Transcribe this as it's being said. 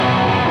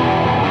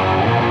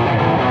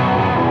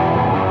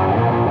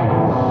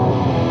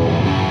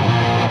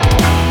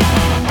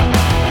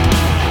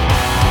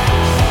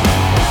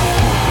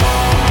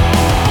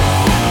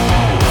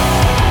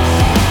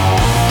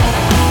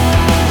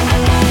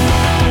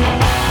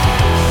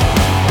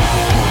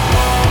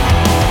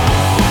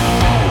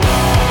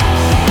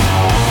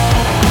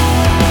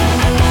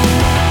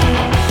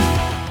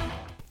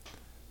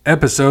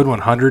Episode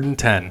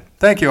 110.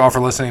 Thank you all for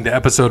listening to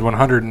episode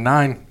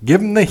 109. Give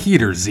him the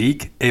heater,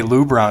 Zeke, a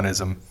Lou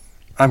Brownism.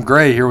 I'm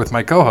Gray here with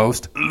my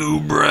co-host.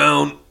 Lou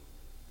Brown.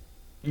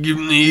 Give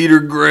him the heater,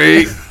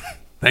 Gray.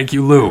 Thank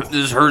you, Lou.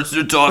 This hurts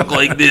to talk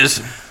like this.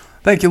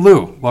 Thank you,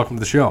 Lou. Welcome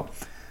to the show.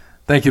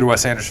 Thank you to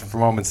Wes Anderson for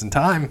Moments in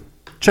Time.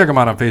 Check him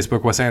out on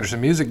Facebook, Wes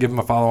Anderson Music. Give him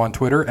a follow on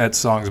Twitter at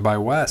Songs by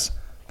Wes.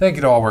 Thank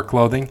you to All Work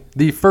Clothing,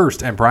 the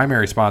first and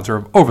primary sponsor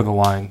of Over the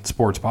Line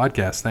Sports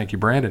Podcast. Thank you,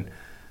 Brandon.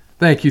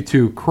 Thank you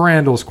to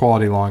Crandall's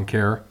Quality Lawn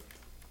Care.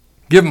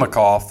 Give them a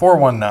call,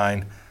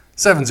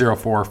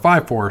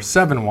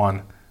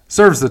 419-704-5471.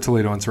 Serves the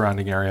Toledo and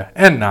surrounding area,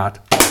 and not.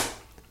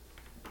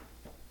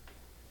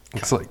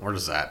 Looks like What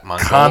is that?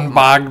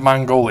 Kanbag,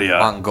 Mongolia.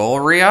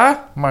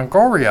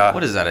 Mongolia?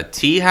 What is that, a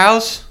tea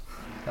house?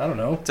 I don't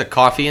know. It's a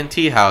coffee and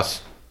tea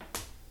house.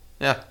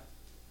 Yeah,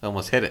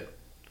 almost hit it.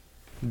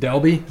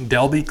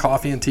 Delby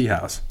Coffee and Tea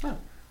House. Oh.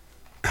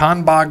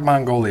 Kanbag,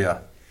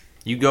 Mongolia.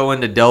 You go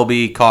into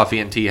Delby Coffee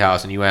and Tea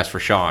House and you ask for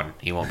Sean.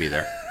 He won't be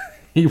there.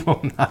 He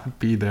will not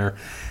be there.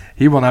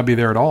 He will not be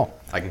there at all.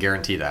 I can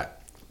guarantee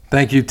that.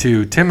 Thank you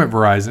to Tim at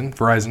Verizon.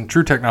 Verizon,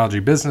 true technology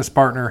business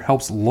partner,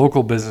 helps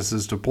local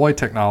businesses deploy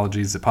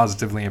technologies that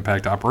positively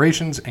impact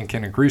operations and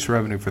can increase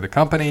revenue for the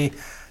company.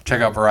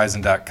 Check out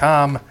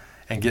Verizon.com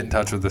and get in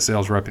touch with the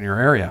sales rep in your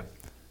area.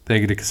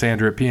 Thank you to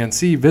Cassandra at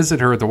PNC.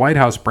 Visit her at the White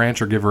House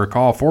branch or give her a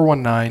call,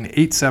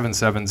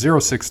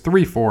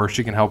 419-877-0634.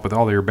 She can help with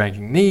all of your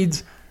banking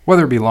needs,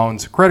 whether it be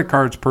loans, credit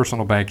cards,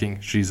 personal banking.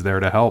 She's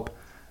there to help.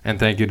 And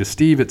thank you to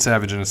Steve at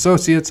Savage &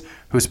 Associates,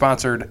 who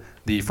sponsored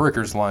the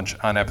Frickers lunch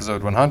on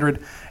episode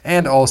 100,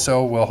 and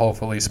also will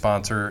hopefully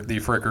sponsor the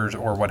Frickers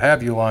or what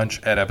have you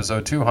lunch at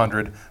episode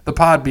 200. The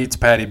Pod Beats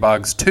Patty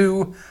Bugs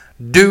 2,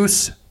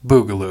 Deuce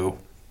Boogaloo.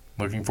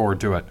 Looking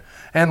forward to it.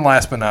 And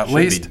last but not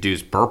least... Should be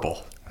Deuce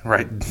Burple.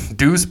 Right,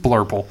 Deuce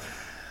Blurple.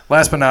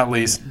 Last but not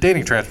least,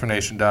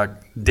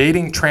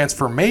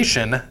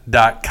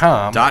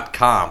 datingtransformation.com.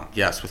 .com,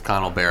 yes, with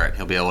Connell Barrett.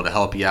 He'll be able to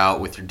help you out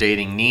with your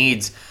dating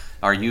needs.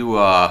 Are you,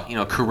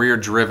 career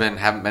driven,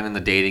 haven't been in the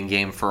dating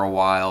game for a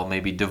while,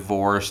 maybe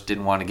divorced,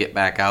 didn't want to get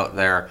back out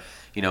there?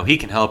 He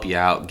can help you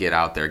out, get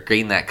out there,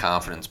 gain that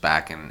confidence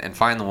back, and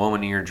find the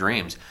woman of your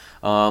dreams.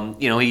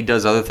 He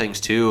does other things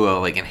too,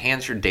 like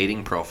enhance your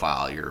dating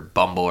profile, your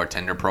Bumble or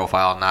Tinder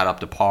profile, not up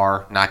to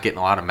par, not getting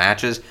a lot of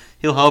matches.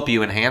 He'll help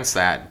you enhance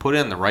that and put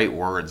in the right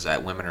words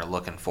that women are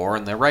looking for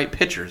and the right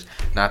pictures,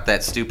 not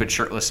that stupid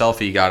shirtless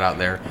selfie you got out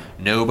there.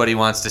 Nobody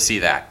wants to see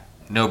that.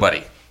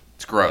 Nobody.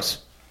 It's gross.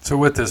 So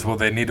with this, will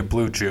they need a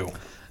blue chew?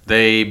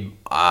 They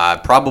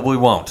probably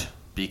won't,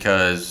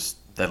 because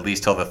at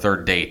least till the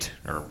third date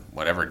or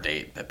whatever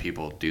date that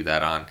people do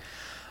that on.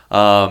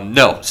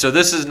 No, so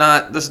this is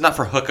not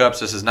for hookups.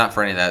 This is not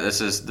for any of that.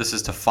 This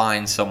is to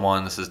find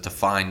someone. This is to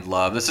find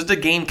love. This is to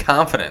gain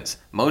confidence.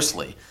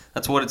 Mostly,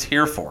 that's what it's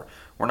here for.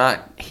 We're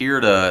not here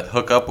to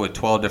hook up with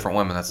 12 different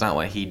women. That's not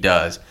what he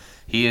does.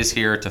 He is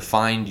here to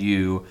find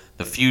you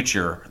the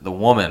future, the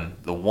woman,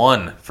 the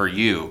one for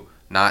you,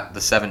 not the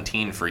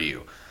 17 for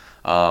you.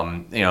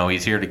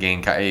 He's here to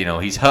gain.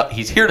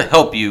 He's here to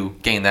help you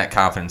gain that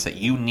confidence that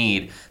you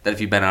need. That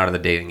if you've been out of the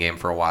dating game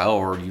for a while,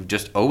 or you've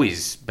just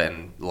always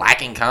been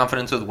lacking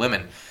confidence with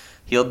women,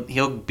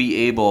 he'll be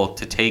able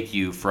to take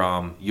you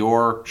from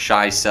your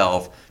shy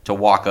self to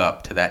walk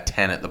up to that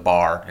 10 at the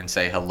bar and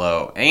say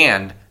hello.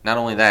 And not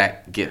only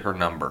that, get her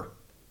number.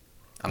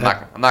 I'm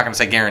not going to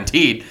say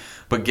guaranteed,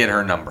 but get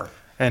her number.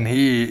 And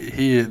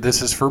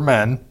this is for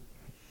men.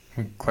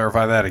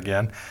 Clarify that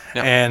again.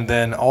 Yep. And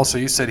then also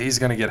you said he's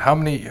going to get how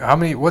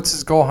many, what's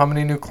his goal? How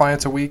many new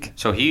clients a week?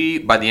 So he,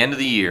 by the end of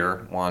the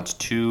year, wants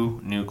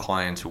 2 new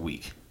clients a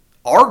week.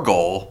 Our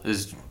goal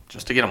is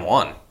just to get him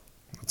 1.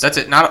 That's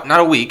it. Not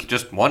a week,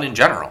 just 1 in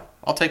general.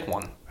 I'll take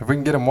 1. If we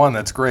can get him 1,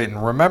 that's great.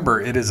 And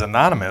remember, it is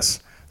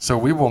anonymous, so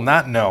we will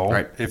not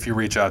know if you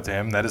reach out to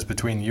him. That is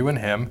between you and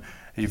him.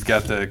 You've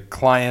got the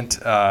client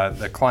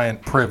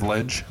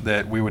privilege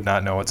that we would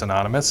not know it's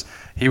anonymous.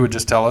 He would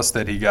just tell us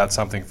that he got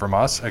something from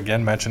us.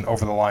 Again, mention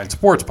Over the Line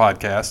Sports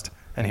Podcast,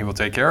 and he will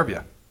take care of you.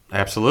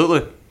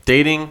 Absolutely.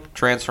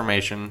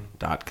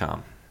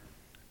 Datingtransformation.com.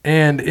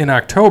 And in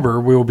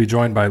October, we will be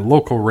joined by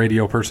local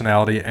radio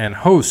personality and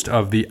host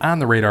of the On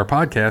the Radar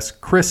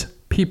podcast, Chris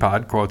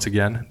Peapod, quotes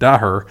again,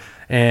 Daher.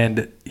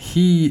 And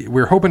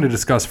we're hoping to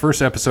discuss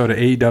first episode of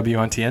AEW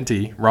on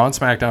TNT, Raw and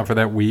SmackDown for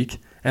that week.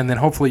 And then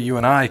hopefully you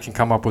and I can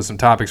come up with some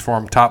topics for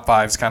him, top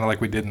 5s, kind of like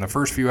we did in the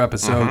first few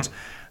episodes.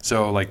 Mm-hmm.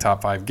 So like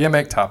top 5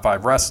 gimmick, top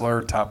 5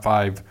 wrestler, top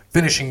 5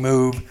 finishing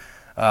move,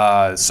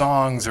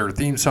 songs or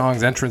theme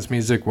songs, entrance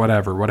music,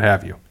 whatever, what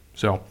have you.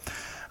 So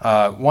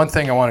one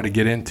thing I wanted to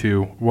get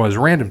into was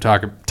random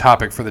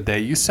topic for the day.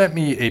 You sent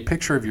me a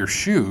picture of your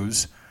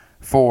shoes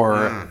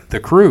for the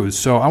cruise.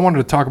 So I wanted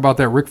to talk about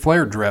that Ric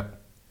Flair drip.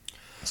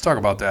 Let's talk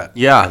about that.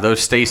 Yeah, those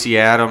Stacey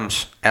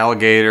Adams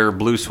alligator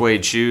blue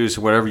suede shoes,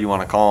 whatever you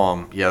want to call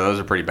them. Yeah, those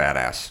are pretty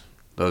badass.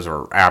 Those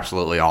are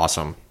absolutely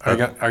awesome. Are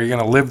you going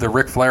to live the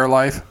Ric Flair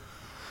life?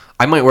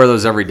 I might wear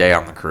those every day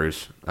on the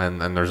cruise, and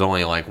there's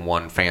only like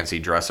one fancy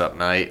dress up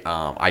night.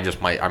 I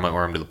might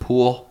wear them to the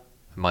pool,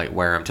 I might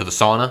wear them to the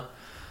sauna,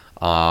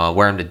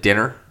 wear them to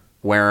dinner,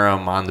 wear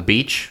them on the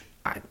beach.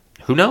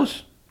 Who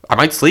knows? I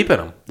might sleep in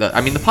them.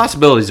 The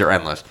possibilities are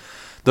endless.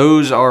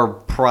 Those are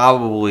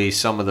probably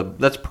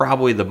that's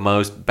probably the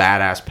most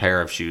badass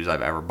pair of shoes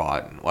I've ever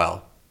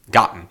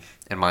gotten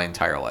in my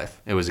entire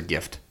life. It was a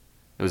gift.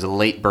 It was a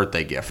late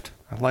birthday gift.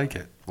 I like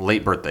it.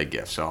 Late birthday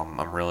gift. So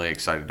I'm really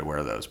excited to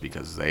wear those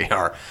because they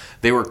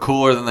were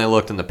cooler than they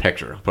looked in the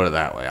picture. Put it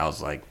that way. I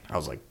was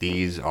like,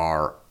 these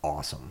are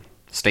awesome.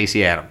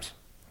 Stacy Adams.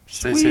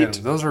 Stacy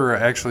Adams. Those are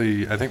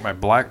actually, I think my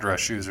black dress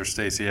shoes are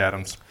Stacy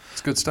Adams.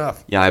 It's good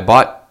stuff. Yeah, I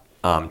bought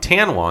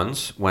tan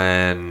ones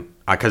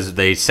because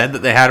they said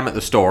that they had them at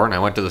the store, and I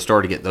went to the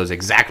store to get those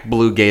exact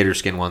blue gator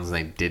skin ones, and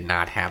they did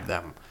not have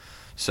them.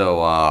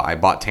 So I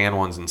bought tan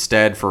ones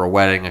instead for a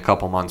wedding a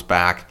couple months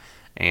back,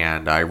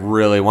 and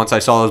once I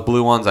saw those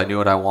blue ones, I knew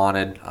what I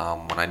wanted.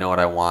 When I know what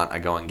I want, I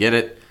go and get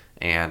it,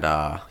 and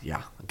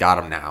got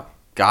them now.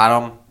 Got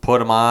them, put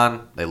them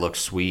on. They look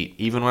sweet.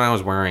 Even when I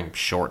was wearing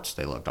shorts,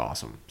 they looked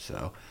awesome.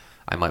 So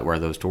I might wear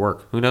those to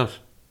work. Who knows?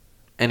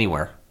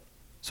 Anywhere.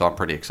 So I'm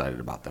pretty excited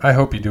about them. I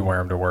hope you do wear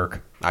them to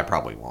work. I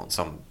probably won't.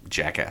 Some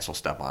jackass will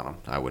step on them.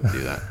 I wouldn't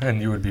do that.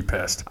 And you would be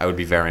pissed. I would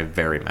be very,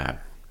 very mad.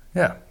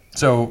 Yeah.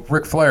 So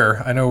Ric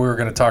Flair, I know we were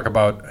going to talk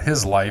about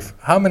his life.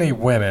 How many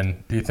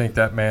women do you think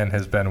that man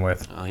has been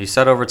with? He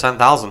said over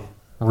 10,000.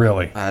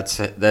 Really?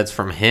 That's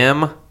from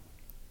him,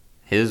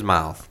 his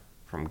mouth,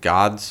 from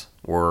God's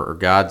word or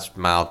God's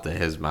mouth to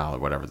his mouth, or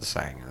whatever the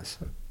saying is.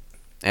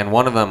 And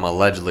one of them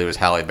allegedly was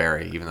Halle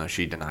Berry, even though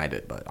she denied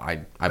it. But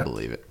I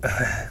believe it.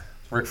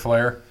 Ric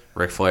Flair?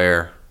 Ric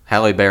Flair.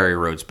 Halle Berry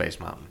rode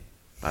Space Mountain.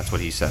 That's what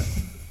he said.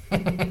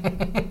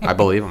 I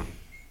believe him.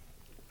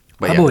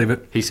 But I believe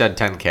it. He said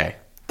 10K.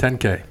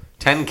 10K.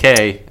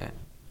 10K.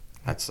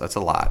 That's a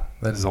lot.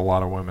 That is a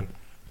lot of women.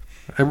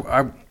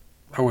 I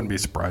wouldn't be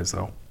surprised,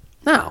 though.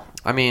 No.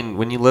 I mean,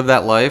 when you live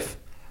that life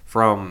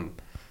from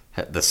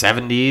the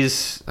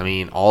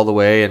 70s, all the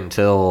way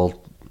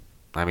until,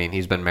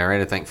 he's been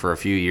married, I think, for a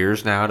few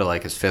years now to,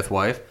 his fifth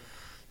wife.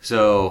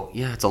 So,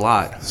 yeah, it's a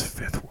lot. His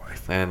fifth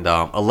wife. And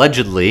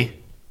allegedly,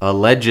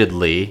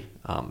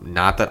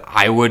 not that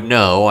I would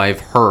know, I've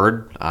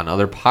heard on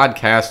other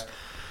podcasts,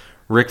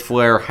 Ric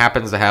Flair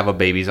happens to have a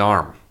baby's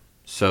arm.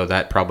 So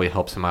that probably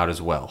helps him out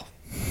as well.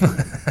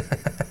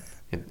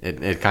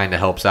 It kind of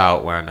helps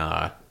out when,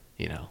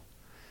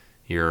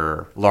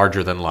 you're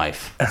larger than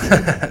life.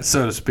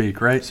 So to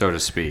speak, right? So to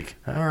speak.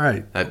 All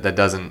right. That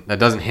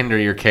doesn't hinder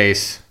your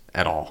case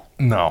at all.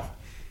 No.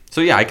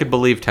 So, yeah, I could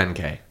believe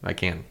 10K. I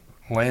can.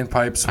 Laying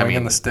pipe,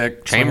 swinging the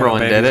stick.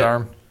 Chamberlain did it.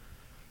 Arm.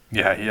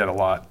 Yeah, he had a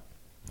lot.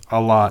 A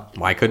lot.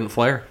 Why couldn't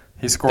Flair?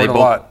 He scored a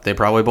lot. They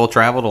probably both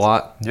traveled a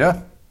lot.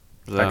 Yeah.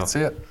 So, I can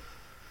see it.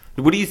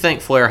 What do you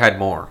think Flair had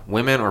more,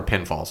 women or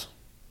pinfalls?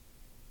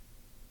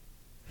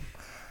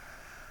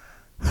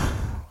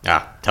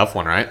 Tough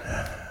one, right?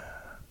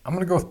 I'm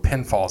going to go with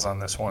pinfalls on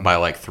this one.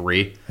 By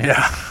 3?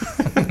 Yeah.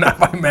 Not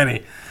by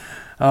many.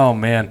 Oh,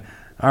 man.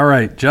 All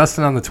right,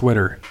 Justin on the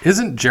Twitter.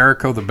 Isn't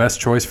Jericho the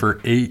best choice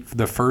for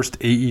the first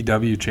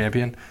AEW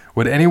champion?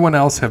 Would anyone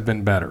else have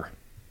been better?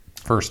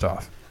 First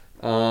off.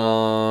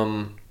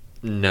 No.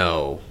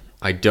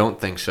 I don't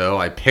think so.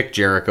 I picked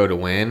Jericho to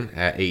win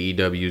at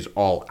AEW's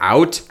All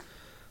Out.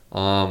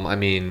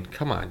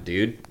 Come on,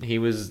 dude.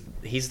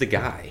 He's the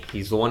guy.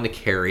 He's the one to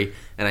carry.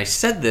 And I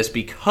said this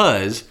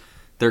because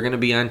they're going to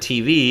be on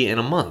TV in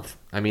a month.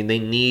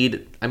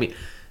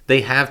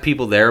 They have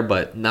people there,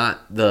 but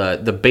not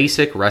the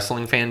basic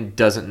wrestling fan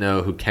doesn't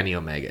know who Kenny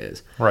Omega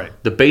is. Right.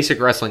 The basic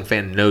wrestling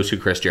fan knows who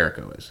Chris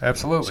Jericho is.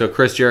 Absolutely. So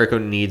Chris Jericho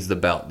needs the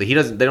belt. They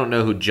don't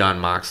know who Jon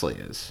Moxley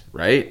is,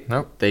 right?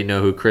 Nope. They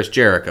know who Chris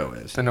Jericho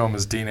is. They know him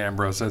as Dean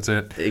Ambrose. That's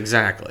it.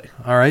 Exactly.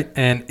 All right.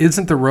 And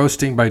isn't the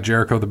roasting by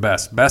Jericho the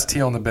best? Best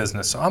heel in the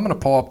business. So I'm going to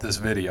pull up this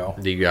video.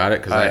 Do you got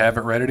it? I have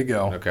it ready to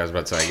go. Okay, I was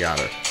about to say I got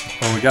it.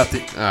 Well, we got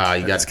the.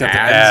 It's got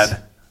ads? the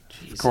ad.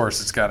 Of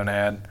course, it's got an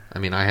ad.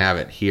 I have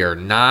it here.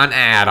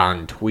 Non-ad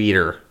on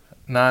Twitter.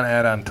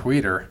 Non-ad on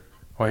Twitter.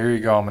 Well, here you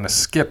go. I'm going to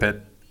skip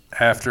it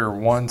after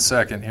 1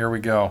 second. Here we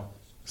go.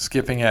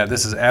 Skipping ad.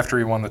 This is after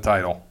he won the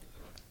title.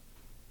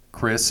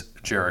 Chris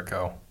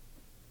Jericho.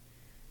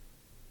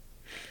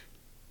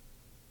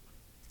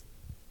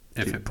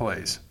 If it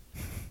plays.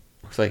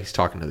 Looks like he's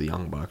talking to the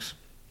Young Bucks.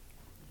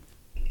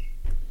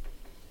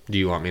 Do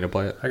you want me to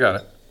play it? I got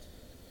it.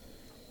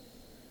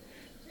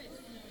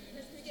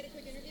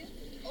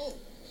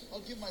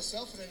 Give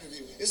myself an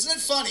interview. Isn't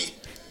it funny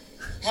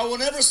how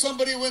whenever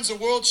somebody wins a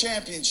world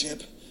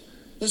championship,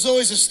 there's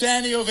always a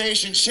standing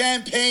ovation,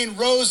 champagne,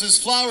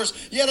 roses, flowers,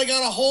 yet I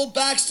got a whole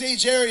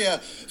backstage area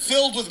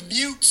filled with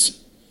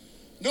mutes.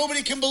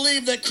 Nobody can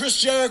believe that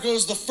Chris Jericho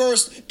is the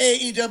first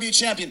AEW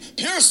champion.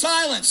 Pure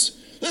silence.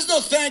 There's no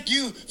thank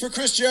you for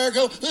Chris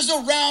Jericho. There's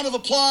no round of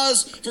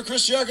applause for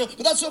Chris Jericho,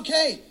 but that's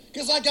okay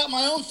because I got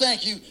my own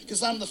thank you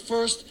because I'm the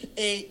first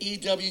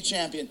AEW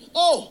champion.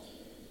 Oh,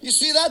 you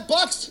see that,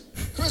 Bucks?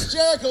 Chris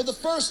Jericho, the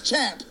first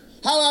champ.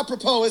 How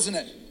apropos, isn't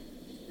it?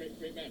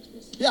 Great match,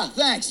 Chris. Yeah,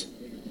 thanks.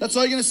 That's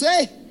all you're going to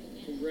say?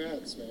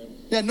 Congrats, man.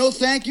 Yeah, no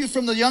thank you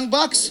from the Young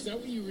Bucks? Is that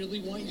what you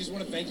really want? You just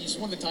want to thank you? You just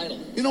want the title.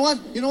 You know what?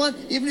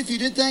 Even if you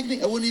did thank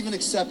me, I wouldn't even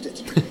accept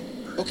it.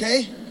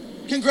 Okay?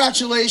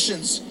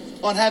 Congratulations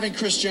on having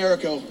Chris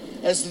Jericho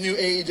as the new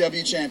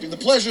AEW champion. The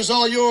pleasure's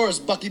all yours,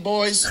 Bucky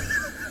boys.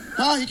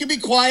 Huh? You can be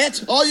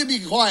quiet. All you be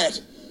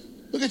quiet.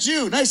 Look at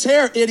you. Nice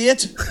hair,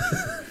 idiot.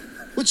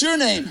 What's your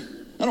name?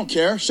 I don't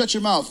care. Shut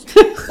your mouth.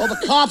 All the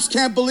cops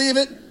can't believe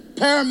it.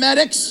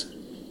 Paramedics.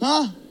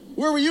 Huh?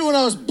 Where were you when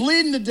I was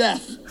bleeding to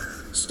death?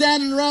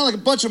 Standing around like a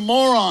bunch of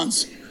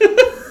morons.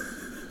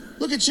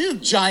 Look at you,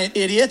 giant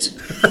idiot.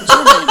 What's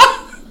your name?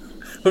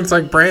 Looks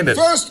like Brandon.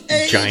 First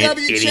Giant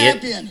AEW idiot.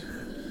 champion.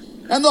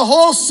 And the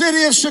whole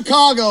city of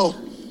Chicago,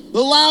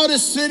 the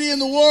loudest city in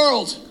the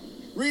world,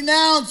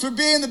 renowned for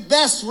being the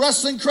best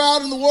wrestling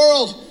crowd in the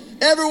world.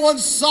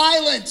 Everyone's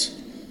silent.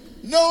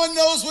 No one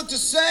knows what to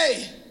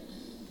say.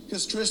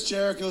 Because Chris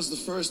Jericho's the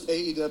first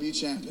AEW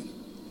champion.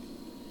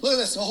 Look at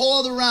this, a whole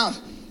other round.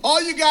 All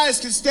you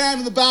guys can stand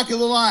in the back of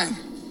the line.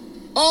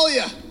 All of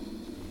you.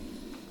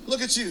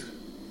 Look at you.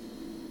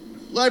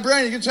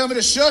 Librarian, you can tell me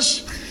to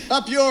shush?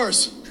 Up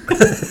yours.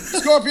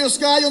 Scorpio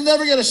Sky, you'll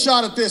never get a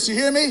shot at this, you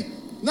hear me?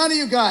 None of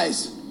you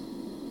guys.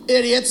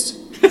 Idiots.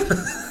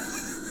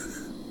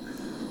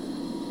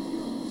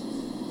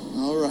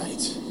 All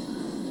right.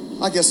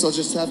 I guess I'll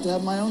just have to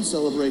have my own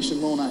celebration,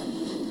 won't I?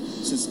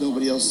 Since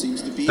nobody else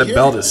seems to be That here.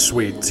 belt is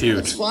sweet. It's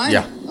That's huge. fine.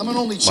 Yeah. I'm an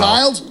only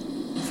child.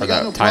 For I got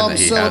the no time problem that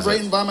he has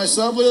celebrating it. by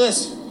myself. Look at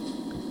this.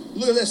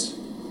 Look at this.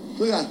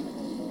 Look at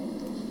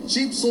that.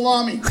 Cheap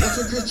salami. That's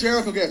what Chris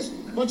Jericho gets.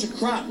 Bunch of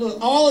crap.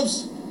 Look,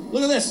 olives.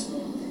 Look at this.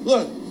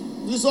 Look.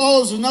 This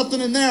olives, there's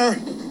nothing in there.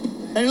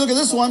 And you look at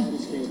this one.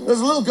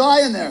 There's a little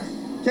guy in there.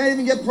 Can't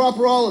even get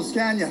proper olives,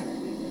 can you?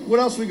 What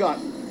else we got?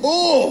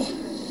 Oh,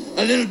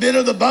 a little bit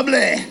of the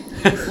bubbly.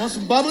 Want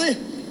some bubbly?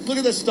 Look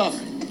at this stuff.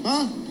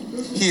 Huh?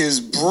 He is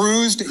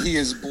bruised. He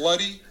is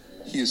bloody.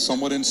 He is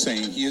somewhat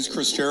insane. He is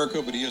Chris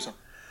Jericho, but he is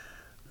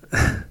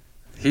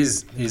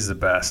He's the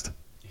best.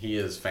 He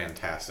is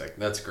fantastic.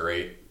 That's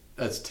great.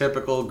 That's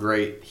typical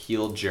great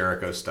heel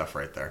Jericho stuff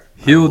right there.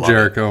 I Heel love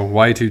Jericho,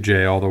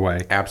 Y2J all the way.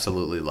 it.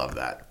 Absolutely love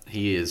that.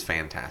 He is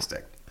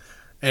fantastic.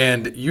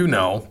 And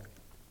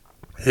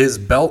his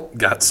belt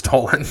got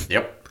stolen.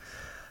 Yep.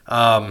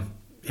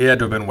 He had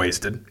to have been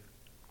wasted.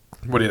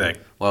 What do you think?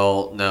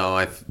 Well,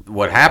 no.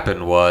 What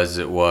happened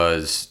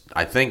was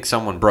I think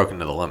someone broke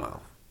into the limo.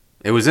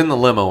 It was in the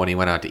limo when he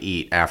went out to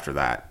eat after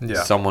that.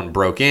 Yeah. Someone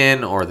broke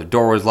in, or the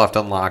door was left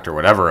unlocked, or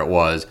whatever it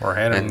was. Or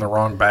handed him the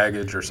wrong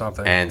baggage or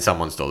something. And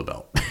someone stole the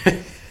belt.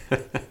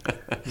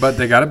 But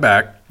they got it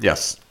back.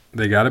 Yes.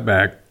 They got it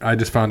back. I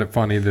just found it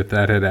funny that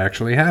had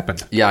actually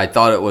happened. Yeah, I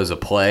thought it was a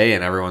play,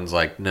 and everyone's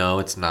like, no,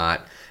 it's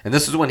not. And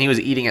this is when he was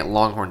eating at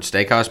Longhorn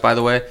Steakhouse, by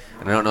the way.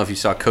 And I don't know if you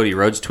saw Cody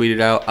Rhodes tweeted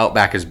out,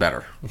 Outback is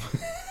better.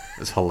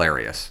 It's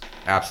hilarious.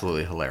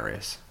 Absolutely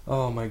hilarious.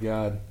 Oh, my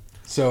God.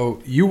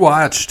 So you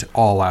watched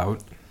All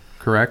Out,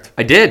 correct?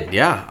 I did,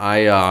 yeah.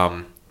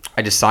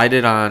 I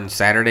decided on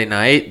Saturday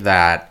night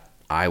that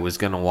I was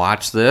going to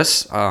watch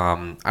this.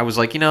 I was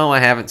like, I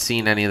haven't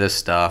seen any of this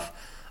stuff.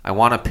 I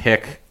want to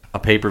pick a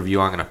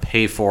pay-per-view I'm going to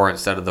pay for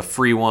instead of the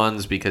free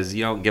ones because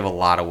you don't give a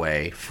lot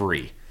away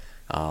free.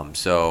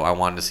 So I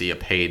wanted to see a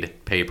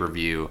paid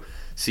pay-per-view,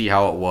 see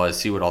how it was,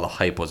 see what all the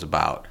hype was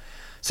about.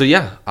 So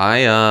yeah,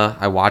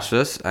 I watched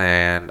this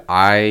and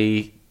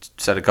I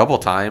said a couple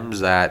times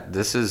that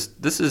this is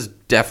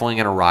definitely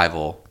going to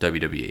rival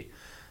WWE.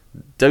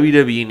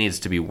 WWE needs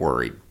to be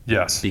worried.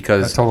 Yes.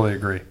 Because I totally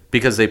agree.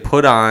 Because they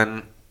put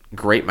on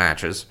great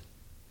matches.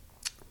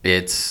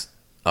 It's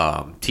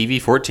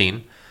TV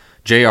 14.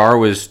 JR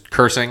was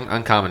cursing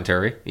on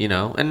commentary,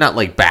 and not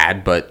like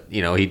bad, but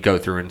he'd go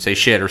through and say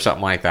shit or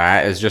something like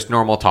that. It's just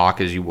normal talk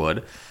as you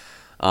would.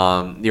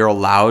 You're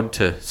allowed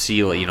to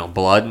see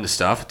blood and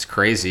stuff. It's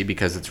crazy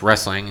because it's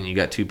wrestling and you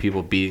got two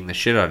people beating the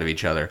shit out of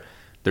each other.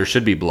 There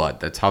should be blood.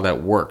 That's how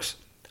that works.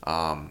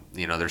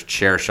 There's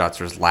chair shots,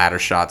 there's ladder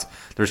shots,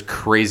 there's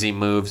crazy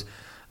moves.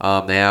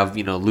 They have,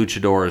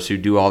 luchadors who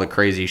do all the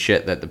crazy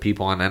shit that the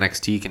people on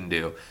NXT can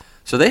do.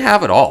 So they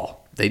have it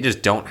all. They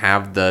just don't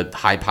have the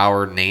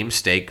high-power name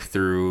stake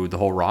through the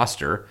whole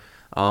roster.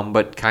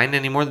 But kind of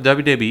anymore, the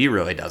WWE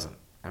really doesn't.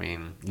 I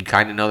mean, you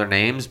kind of know their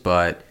names,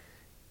 but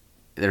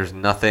there's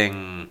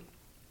nothing,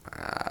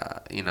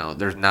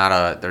 there's not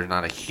a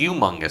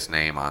humongous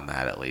name on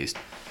that at least.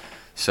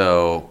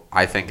 So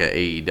I think that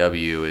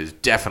AEW is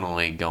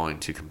definitely going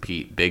to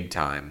compete big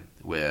time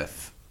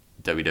with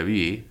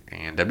WWE,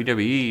 and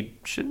WWE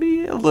should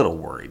be a little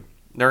worried.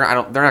 They're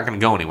not going to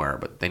go anywhere,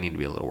 but they need to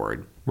be a little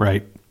worried.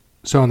 Right.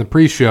 So in the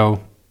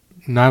pre-show,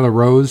 Nyla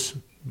Rose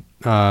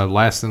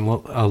last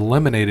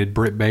eliminated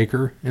Britt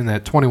Baker in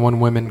that 21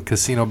 women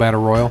casino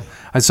battle royal.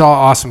 I saw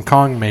Awesome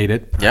Kong made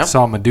it. Yep. I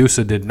saw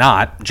Medusa did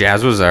not.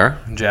 Jazz was there.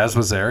 Jazz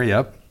was there.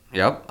 Yep.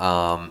 Yep.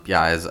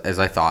 As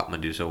I thought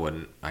Medusa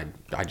wouldn't.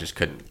 I just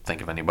couldn't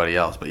think of anybody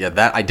else. But yeah,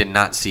 that I did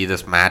not see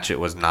this match. It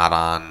was not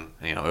on.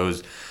 It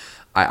was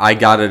I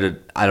got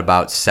it at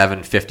about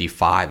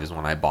 7:55 is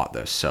when I bought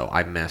this, so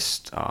I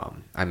missed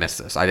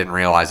this. I didn't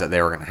realize that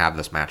they were going to have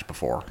this match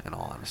before, in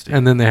all honesty.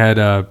 And then they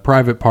had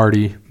Private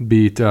Party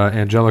beat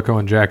Angelico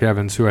and Jack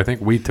Evans, who I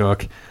think we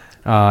took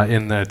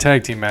in the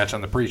tag team match on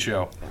the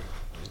pre-show.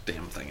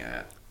 Damn thing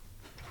at.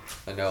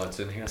 I know it's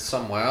in here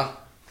somewhere.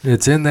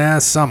 It's in there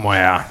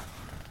somewhere.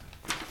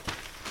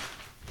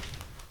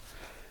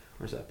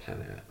 Where's that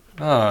pen at?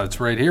 Oh,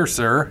 it's right here,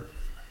 sir.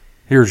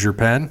 Here's your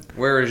pen.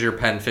 Where is your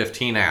pen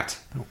 15 at?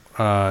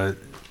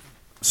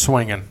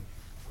 Swinging.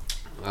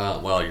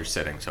 Well, you're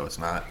sitting, so it's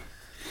not.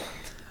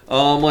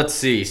 Let's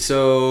see.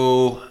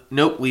 So,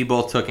 nope, we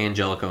both took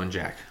Angelico and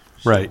Jack.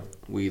 So Right.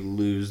 we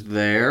lose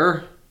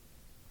there.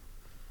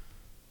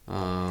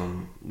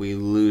 We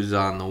lose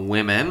on the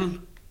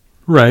women.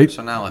 Right.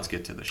 So now let's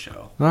get to the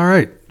show. All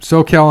right.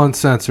 SoCal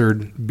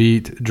Uncensored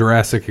beat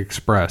Jurassic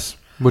Express.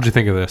 What'd you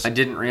think of this? I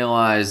didn't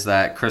realize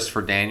that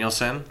Christopher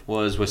Danielson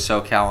was with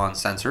SoCal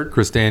Uncensored.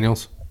 Chris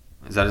Daniels.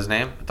 Is that his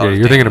name? I thought Yeah, it was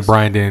you're thinking of Danielson.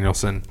 Brian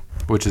Danielson,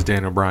 which is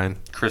Daniel Bryan.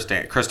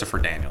 Christopher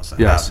Danielson.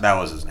 Yes. That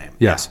was his name.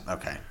 Yes. Yeah,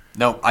 okay.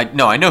 No,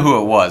 I know who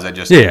it was. I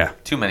just Yeah.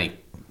 too many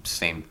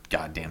same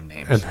goddamn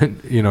names. And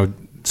then,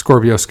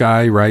 Scorpio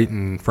Sky, right,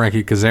 and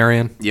Frankie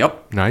Kazarian.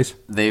 Yep. Nice.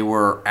 They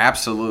were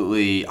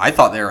absolutely. I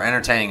thought they were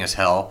entertaining as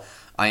hell.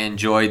 I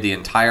enjoyed the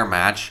entire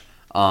match.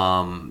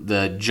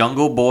 The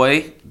Jungle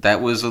Boy,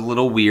 that was a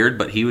little weird,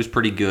 but he was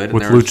pretty good. And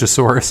With there was,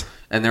 Luchasaurus.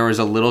 and there was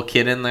a little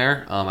kid in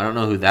there. I don't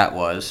know who that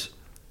was.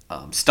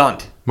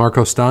 Stunt.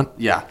 Marco Stunt.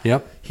 Yeah.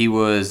 Yep. He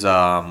was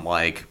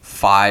like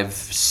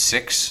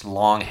 5'6",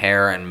 long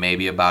hair, and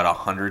maybe about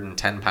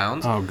 110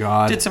 pounds. Oh,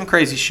 God. Did some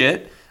crazy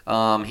shit.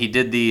 He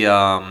did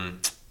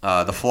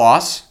the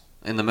floss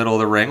in the middle of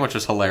the ring, which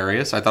was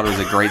hilarious. I thought it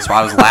was a great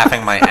spot. I was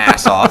laughing my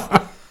ass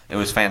off. It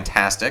was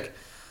fantastic.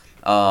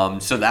 I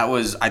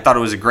thought it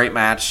was a great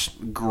match.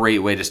 Great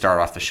way to start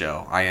off the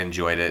show. I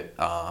enjoyed it.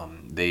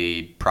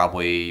 They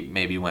probably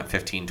maybe went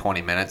 15,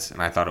 20 minutes,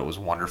 and I thought it was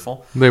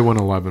wonderful. They won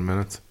 11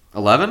 minutes.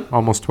 11?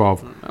 Almost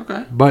 12.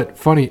 Okay. But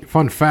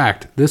fun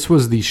fact, this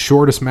was the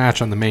shortest match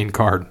on the main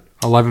card.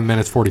 11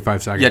 minutes,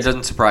 45 seconds. Yeah, it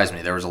doesn't surprise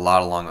me. There was a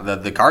lot of long...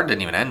 The card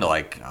didn't even end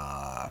like...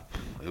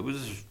 it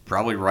was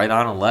probably right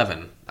on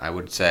 11, I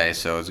would say.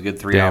 So it was a good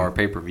 3-hour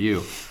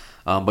pay-per-view.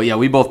 But yeah,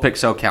 we both picked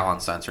SoCal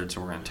Uncensored,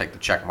 so we're going to take the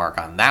check mark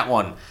on that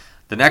one.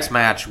 The next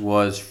match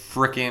was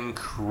freaking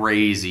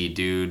crazy,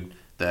 dude.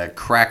 The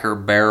Cracker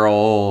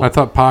Barrel... I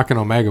thought Pac and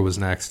Omega was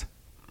next.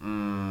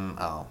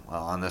 well,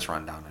 on this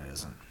rundown it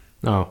isn't.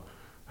 No.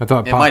 I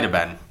thought It might have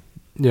been.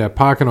 Yeah,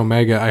 Pac and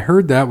Omega. I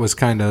heard that was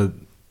kind of...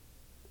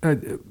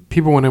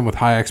 people went in with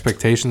high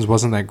expectations.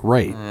 Wasn't that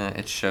great?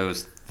 It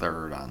shows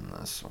third on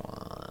this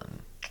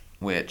one,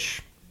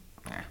 which,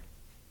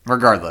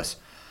 regardless,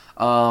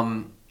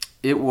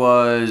 it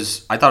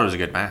was. I thought it was a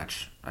good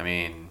match. I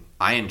mean,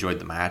 I enjoyed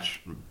the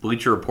match.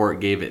 Bleacher Report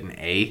gave it an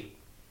A,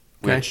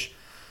 which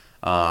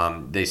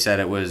they said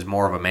it was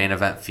more of a main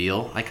event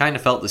feel. I kind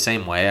of felt the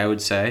same way. I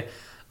would say,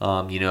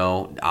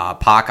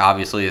 Pac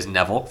obviously is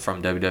Neville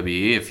from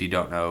WWE. If you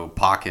don't know,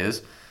 Pac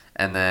is.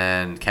 And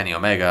then Kenny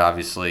Omega,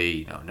 obviously,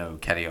 you know who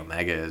Kenny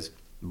Omega is.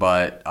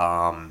 But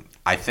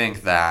I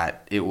think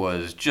that it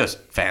was just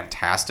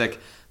fantastic.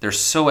 They're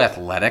so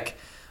athletic.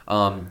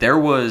 There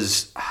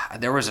was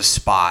a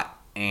spot,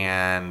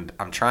 and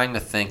I'm trying to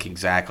think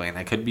exactly, and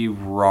I could be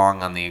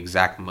wrong on the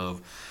exact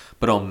move,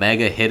 but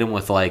Omega hit him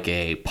with like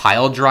a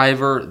pile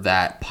driver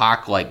that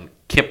Pac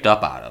like kipped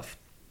up out of.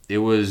 It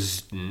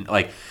was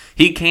like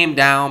he came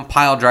down,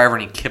 pile driver,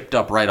 and he kipped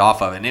up right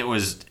off of it.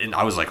 And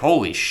I was like,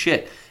 holy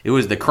shit.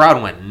 The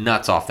crowd went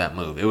nuts off that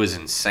move. It was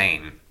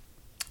insane.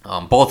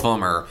 Both of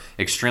them are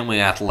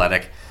extremely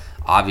athletic.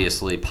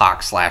 Obviously,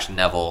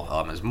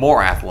 Pac/Neville is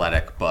more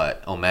athletic,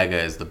 but Omega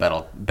is the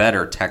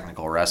better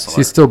technical wrestler.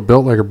 He's still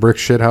built like a brick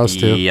shithouse,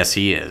 too. Yes,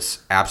 he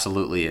is.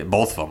 Absolutely.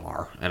 Both of them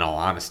are, in all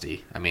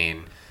honesty. I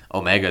mean,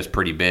 Omega is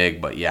pretty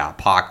big, but yeah,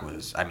 Pac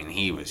was,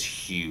 he was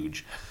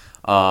huge.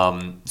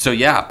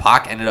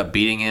 Pac ended up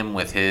beating him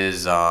with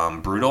his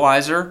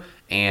brutalizer,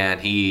 and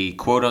he,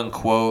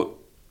 quote-unquote,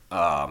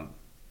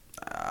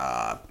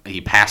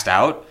 he passed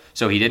out,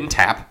 so he didn't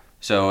tap.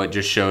 So it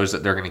just shows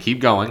that they're going to keep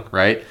going,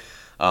 right?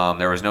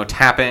 There was no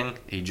tapping.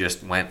 He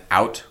just went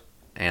out,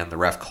 and the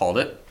ref called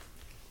it.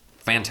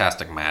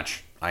 Fantastic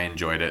match. I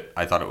enjoyed it.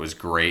 I thought it was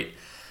great.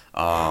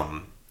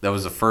 That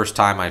was the first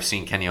time I've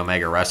seen Kenny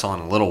Omega wrestle in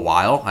a little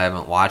while. I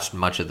haven't watched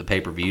much of the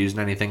pay-per-views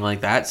and anything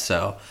like that,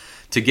 so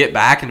to get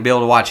back and to be able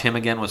to watch him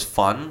again was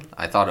fun.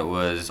 I thought it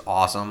was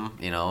awesome,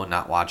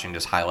 not watching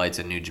just highlights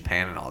in New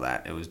Japan and all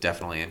that. It was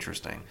definitely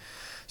interesting.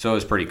 So it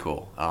was pretty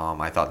cool.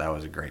 I thought that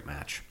was a great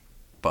match.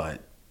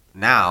 But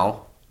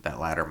now, that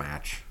ladder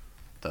match,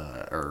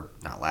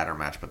 not ladder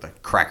match, but the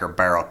Cracker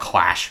Barrel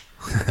Clash,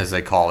 as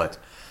they call it.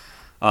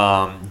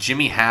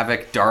 Jimmy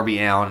Havoc, Darby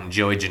Allin, and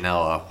Joey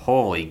Janela.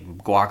 Holy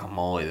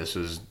guacamole, this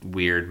is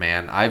weird,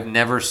 man. I've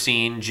never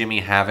seen Jimmy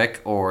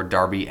Havoc or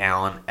Darby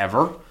Allin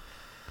ever.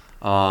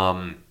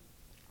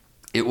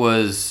 It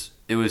was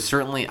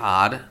certainly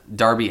odd.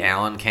 Darby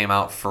Allin came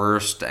out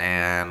first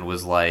and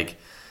was like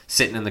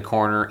sitting in the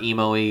corner,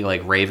 emo-y,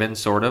 like Raven,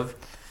 sort of.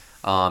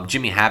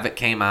 Jimmy Havoc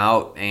came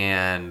out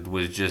and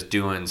was just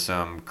doing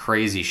some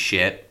crazy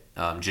shit.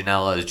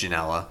 Janela is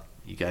Janela.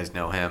 You guys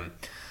know him.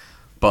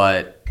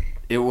 But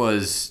it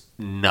was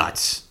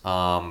nuts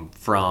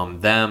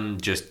from them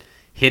just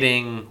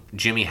hitting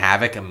Jimmy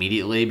Havoc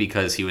immediately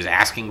because he was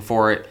asking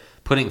for it,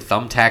 putting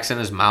thumbtacks in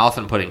his mouth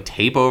and putting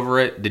tape over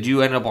it. Did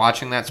you end up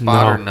watching that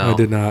spot or no? I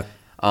did not.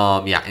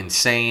 Yeah,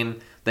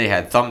 insane. They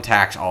had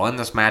thumbtacks all in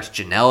this match.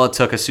 Janela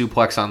took a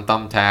suplex on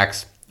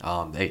thumbtacks.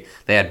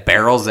 They had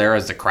barrels there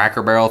as the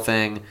Cracker Barrel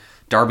thing.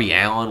 Darby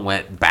Allin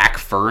went back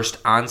first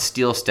on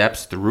steel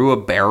steps through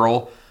a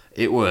barrel.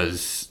 It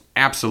was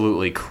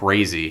absolutely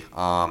crazy.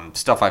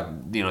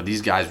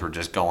 These guys were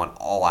just going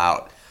all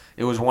out.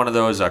 It was one of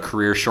those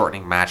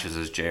career-shortening matches,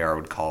 as JR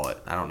would call it.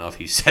 I don't know if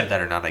he said that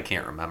or not. I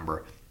can't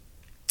remember.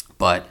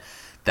 But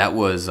that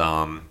was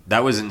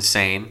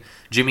insane.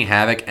 Jimmy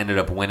Havoc ended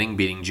up winning,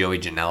 beating Joey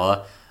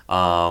Janela.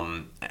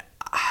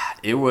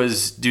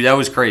 That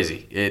was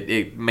crazy.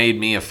 It made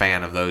me a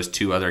fan of those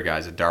two other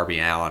guys, Darby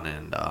Allin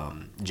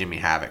and Jimmy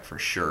Havoc for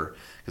sure,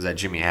 because that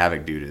Jimmy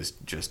Havoc dude is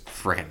just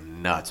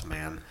freaking nuts,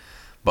 man.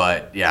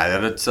 But yeah,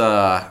 that's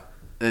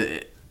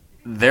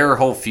their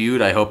whole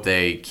feud. I hope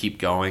they keep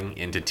going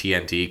into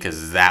TNT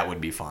because that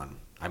would be fun.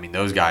 I mean,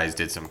 those guys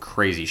did some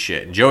crazy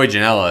shit, and Joey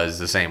Janela is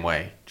the same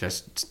way,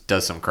 just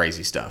does some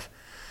crazy stuff.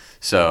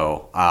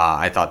 So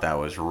I thought that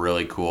was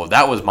really cool.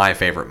 That was my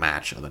favorite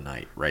match of the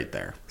night right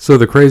there. So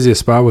the craziest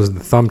spot was the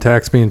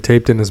thumbtacks being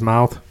taped in his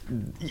mouth?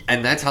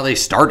 And that's how they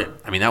started.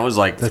 I mean, that was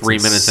like That's 3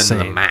 minutes into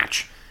the insane.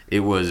 match. It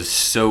was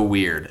so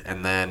weird.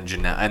 And then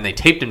they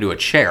taped him to a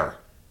chair,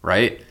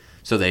 right?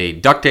 So they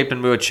duct taped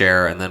him to a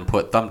chair and then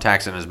put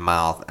thumbtacks in his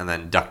mouth and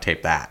then duct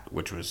taped that,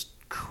 which was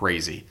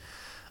crazy.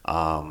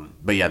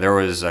 But yeah, there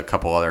was a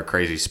couple other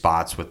crazy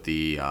spots with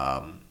the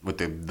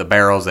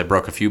barrels. They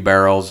broke a few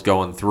barrels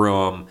going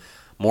through them.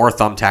 More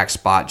thumbtack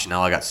spot.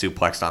 Janela got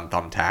suplexed on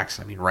thumbtacks.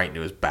 I mean, right into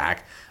his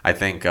back. I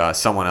think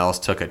someone else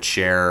took a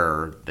chair,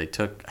 or I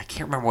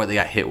can't remember what they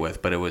got hit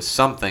with, but it was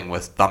something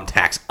with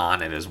thumbtacks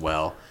on it as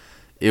well.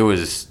 It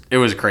was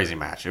a crazy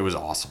match. It was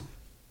awesome.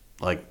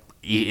 Like,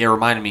 it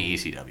reminded me of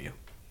ECW.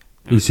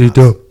 It was nuts.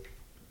 ECW.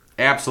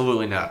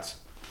 Absolutely nuts.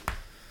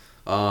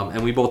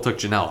 And we both took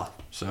Janela,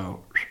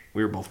 so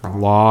we were both wrong.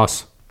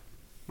 Loss.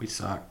 We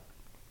suck.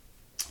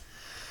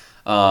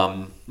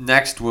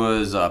 Next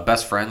was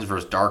Best Friends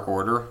versus Dark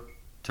Order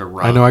to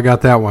run. I know I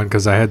got that one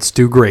because I had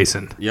Stu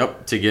Grayson.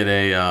 Yep, to get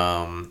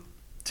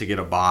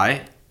a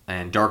bye,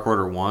 and Dark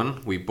Order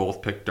won. We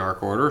both picked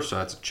Dark Order, so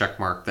that's a check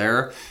mark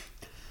there.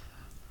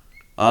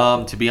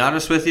 To be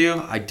honest with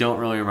you, I don't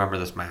really remember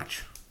this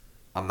match.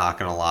 I'm not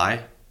gonna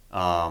lie.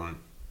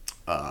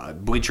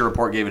 Bleacher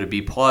Report gave it a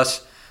B+.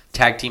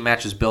 Tag team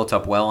matches built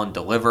up well and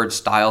delivered.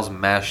 Styles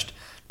meshed.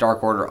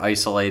 Dark Order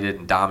isolated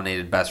and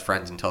dominated Best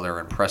Friends until their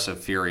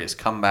impressive, furious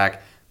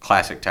comeback.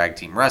 Classic tag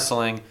team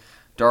wrestling.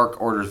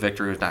 Dark Order's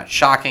victory was not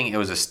shocking. It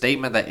was a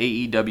statement that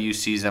AEW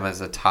sees them as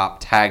the top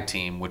tag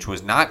team, which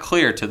was not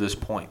clear to this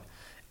point.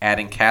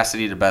 Adding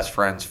Cassidy to Best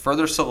Friends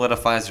further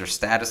solidifies their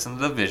status in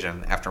the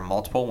division after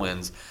multiple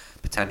wins,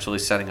 potentially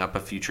setting up a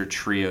future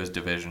trios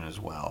division as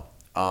well.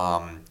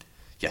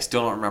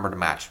 Still don't remember the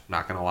match.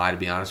 Not going to lie, to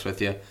be honest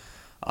with you.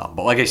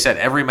 But like I said,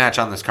 every match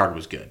on this card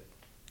was good.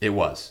 It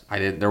was.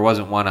 There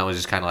wasn't one I was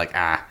just kind of like,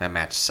 that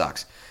match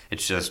sucks.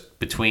 It's just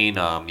between,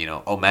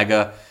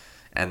 Omega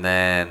and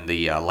then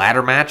the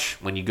ladder match.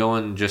 When you go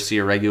and just see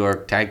a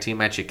regular tag team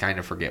match, you kind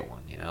of forget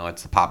one.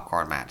 It's the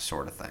popcorn match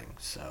sort of thing.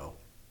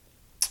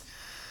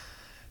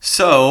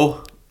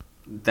 So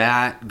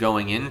that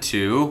going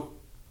into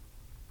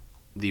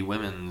the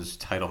women's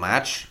title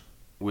match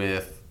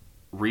with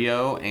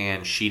Rio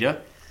and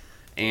Shida.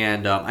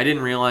 And I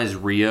didn't realize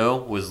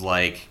Rio was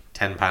like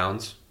 10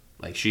 pounds.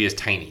 Like, she is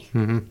tiny.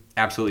 Mm-hmm.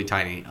 Absolutely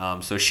tiny.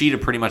 So Shida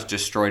pretty much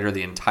destroyed her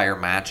the entire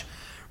match.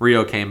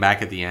 Rio came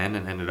back at the end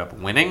and ended up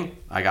winning.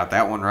 I got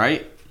that one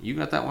right. You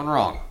got that one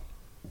wrong.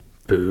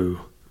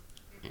 Boo.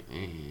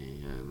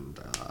 And,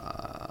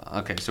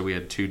 okay, so we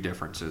had two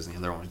differences. And the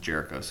other one was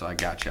Jericho, so I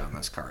got you on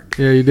this card.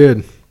 Yeah, you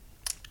did.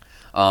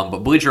 But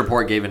Bleacher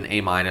Report gave it an A-,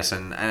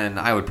 and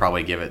I would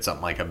probably give it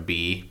something like a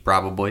B,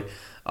 probably.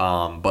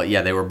 But,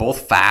 yeah, they were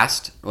both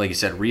fast. Like you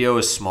said, Rio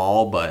is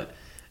small, but...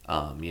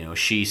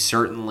 she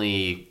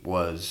certainly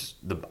was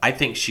I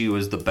think she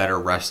was the better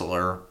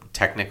wrestler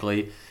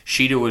technically.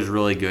 Shida was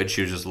really good.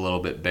 She was just a little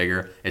bit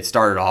bigger. It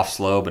started off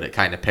slow, but it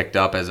kind of picked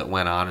up as it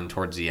went on and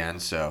towards the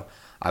end. So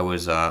I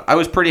was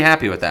pretty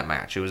happy with that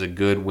match. It was a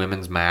good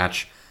women's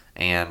match,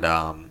 and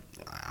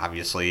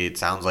obviously it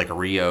sounds like a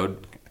Rio,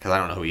 because I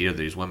don't know who either of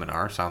these women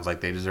are. Sounds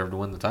like they deserve to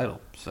win the title.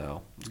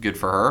 So it's good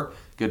for her,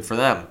 good for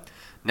them.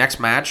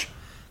 Next match.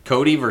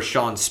 Cody versus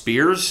Shawn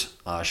Spears.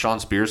 Shawn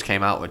Spears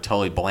came out with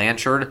Tully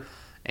Blanchard,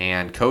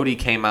 and Cody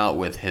came out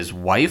with his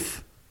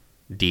wife,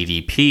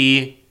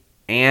 DDP,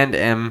 and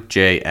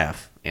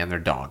MJF, and their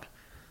dog,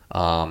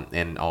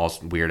 and all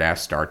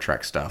weird-ass Star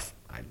Trek stuff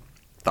I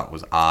thought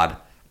was odd.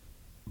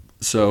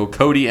 So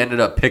Cody ended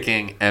up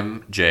picking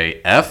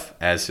MJF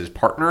as his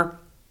partner,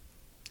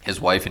 His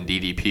wife and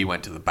DDP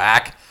went to the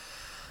back.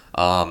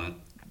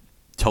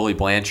 Tully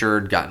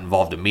Blanchard got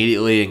involved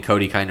immediately, and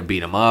Cody kind of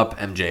beat him up.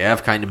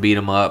 MJF kind of beat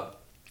him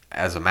up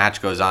as the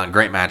match goes on.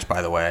 Great match,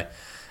 by the way.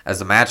 As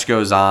the match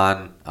goes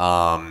on,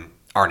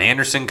 Arn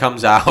Anderson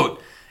comes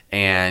out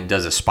and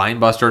does a spine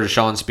buster to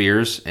Shawn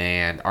Spears,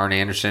 and Arn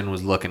Anderson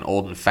was looking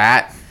old and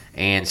fat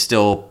and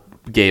still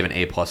gave an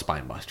A+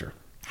 spine buster.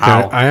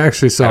 How? I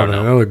actually saw that.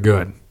 know. That looked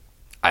good.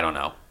 I don't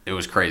know. It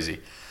was crazy.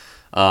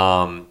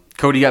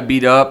 Cody got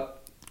beat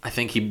up. I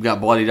think he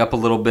got bloodied up a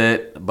little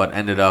bit, but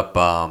ended up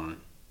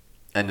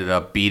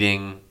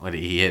beating.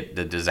 He hit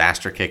the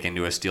disaster kick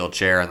into a steel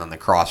chair, and then the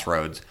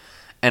crossroads.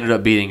 Ended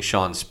up beating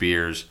Shawn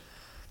Spears.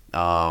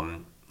 Let's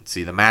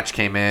see. The match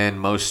came in.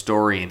 Most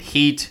story and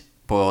heat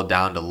boiled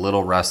down to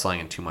little wrestling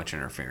and too much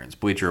interference.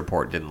 Bleacher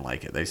Report didn't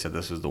like it. They said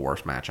this was the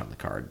worst match on the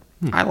card.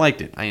 I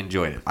liked it. I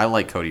enjoyed it. I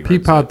like Cody Rhodes.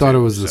 Peapod thought it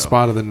was the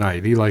spot of the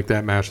night. He liked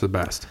that match the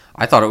best.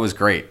 I thought it was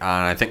great. And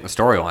I think the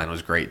storyline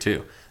was great,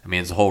 too. I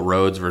mean, it's the whole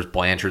Rhodes versus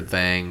Blanchard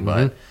thing,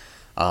 but,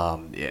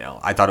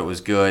 I thought it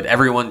was good.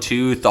 Everyone,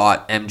 too,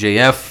 thought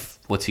MJF,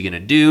 what's he going to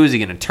do? Is he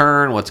going to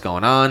turn? What's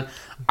going on?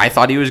 I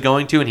thought he was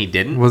going to, and he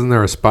didn't. Wasn't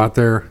there a spot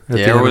there at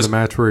the end of the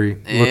match where he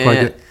looked like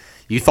it?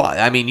 You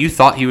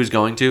thought he was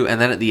going to,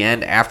 and then at the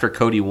end, after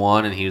Cody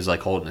won, and he was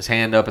like holding his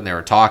hand up, and they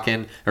were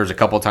talking. There was a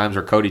couple times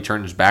where Cody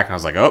turned his back, and I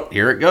was like, "Oh,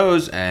 here it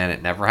goes," and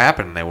it never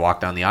happened. And they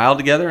walked down the aisle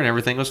together, and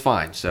everything was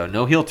fine. So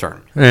no heel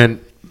turn. And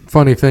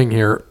funny thing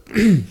here,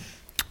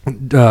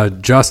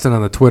 Justin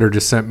on the Twitter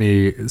just sent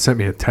me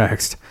a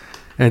text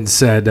and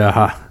said,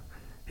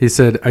 he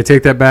said, "I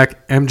take that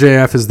back.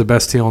 MJF is the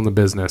best heel in the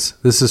business."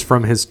 This is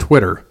from his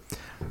Twitter.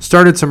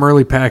 Started some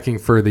early packing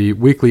for the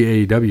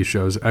weekly AEW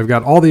shows. I've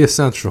got all the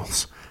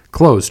essentials.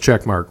 Clothes,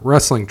 checkmark.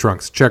 Wrestling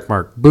trunks,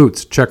 checkmark.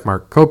 Boots,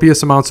 checkmark.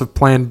 Copious amounts of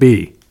Plan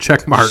B,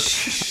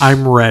 checkmark.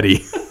 I'm ready.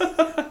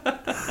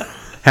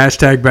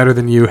 Hashtag better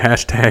than you.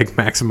 Hashtag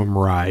maximum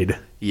ride.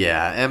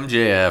 Yeah,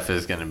 MJF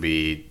is going to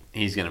be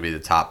the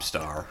top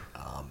star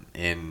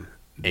in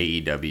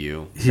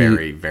AEW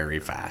very, very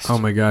fast. Oh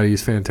my God,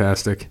 he's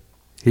fantastic.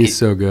 He's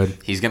so good.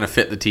 He's going to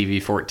fit the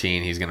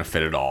TV-14. He's going to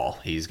fit it all.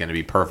 He's going to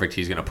be perfect.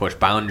 He's going to push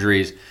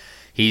boundaries.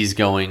 He's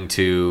going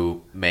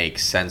to make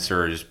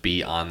censors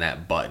be on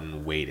that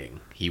button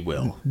waiting. He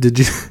will. Did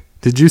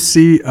you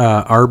see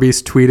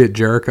Arby's tweet at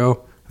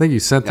Jericho? I think you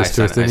sent this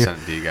to us, didn't you? I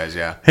sent it to you guys,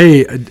 yeah.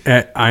 Hey,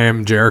 I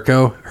am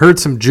Jericho. Heard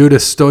some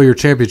Judas stole your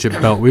championship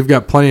belt. We've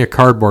got plenty of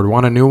cardboard.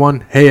 Want a new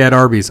one? Hey, at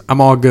Arby's, I'm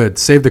all good.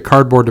 Save the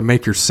cardboard to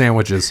make your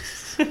sandwiches.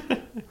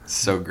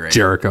 So great.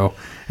 Jericho.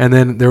 And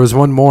then there was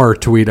one more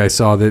tweet I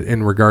saw that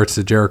in regards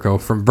to Jericho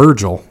from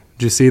Virgil.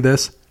 Did you see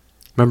this?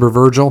 Remember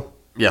Virgil?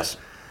 Yes.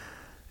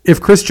 If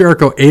Chris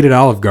Jericho ate at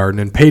Olive Garden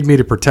and paid me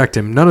to protect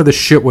him, none of this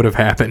shit would have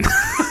happened.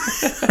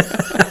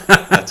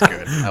 That's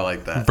good. I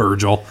like that.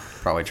 Virgil.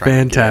 Probably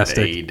trying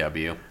Fantastic. to get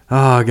AEW.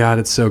 Oh, God,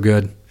 it's so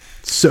good.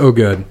 So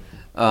good.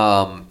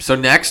 So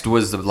next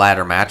was the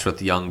ladder match with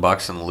the Young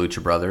Bucks and the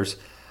Lucha Brothers.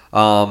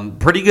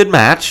 Pretty good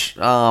match.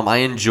 I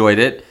enjoyed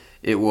it.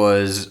 It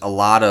was a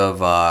lot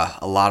of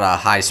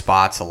high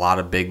spots, a lot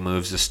of big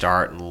moves to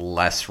start, and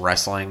less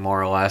wrestling,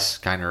 more or less.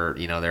 Kind of,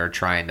 they were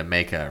trying to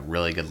make a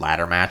really good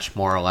ladder match,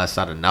 more or less,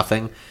 out of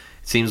nothing. It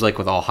seems like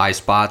with all high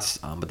spots,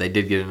 but they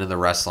did get into the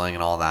wrestling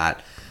and all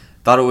that.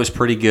 Thought it was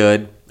pretty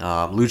good.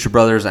 Lucha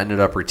Brothers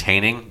ended up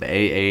retaining the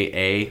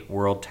AAA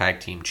World Tag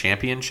Team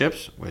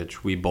Championships,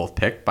 which we both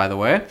picked, by the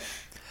way.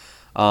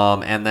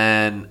 And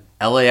then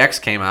LAX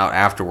came out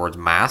afterwards,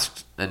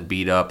 masked, and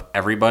beat up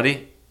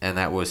everybody. And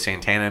that was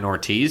Santana and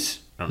Ortiz.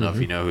 I don't know if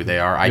you know who they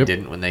are. I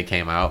didn't when they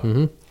came out.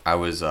 I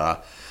was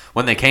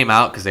when they came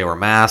out because they were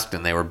masked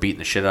and they were beating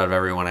the shit out of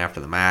everyone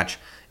after the match.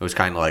 It was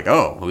kind of like,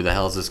 oh, who the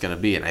hell is this going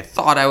to be? And I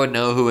thought I would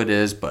know who it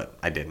is, but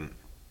I didn't.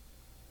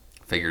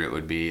 Figured it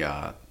would be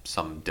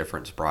some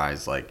different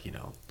surprise, like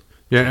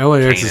Yeah,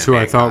 LAX Kane is who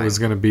and I thought Mankind. was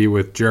going to be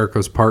with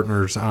Jericho's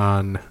partners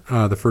on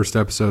the first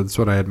episode. That's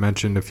what I had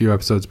mentioned a few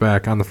episodes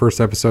back. On the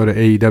first episode of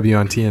AEW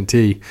on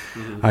TNT,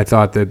 I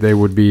thought that they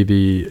would be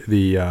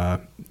the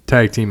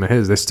tag team of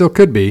his. They still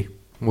could be.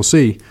 We'll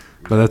see.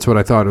 But that's what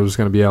I thought it was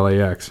going to be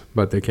LAX.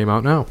 But they came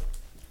out now.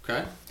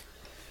 Okay.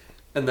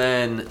 And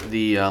then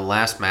the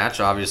last match,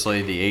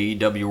 obviously, the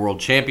AEW World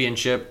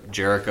Championship,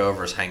 Jericho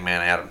versus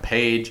Hangman Adam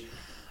Page.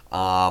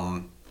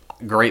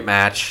 Great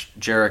match.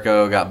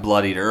 Jericho got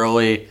bloodied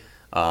early.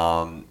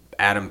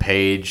 Adam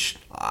Page,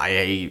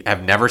 I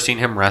have never seen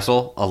him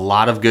wrestle. A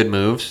lot of good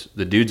moves.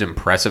 The dude's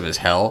impressive as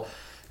hell.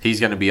 He's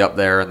going to be up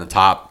there in the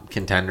top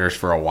contenders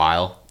for a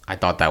while. I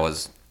thought that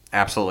was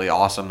absolutely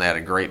awesome. They had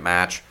a great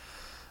match.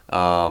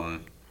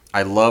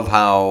 I love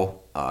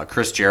how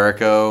Chris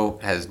Jericho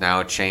has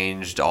now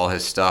changed all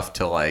his stuff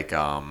to like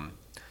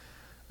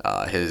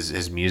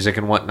his music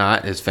and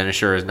whatnot. His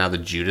finisher is now the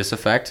Judas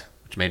effect,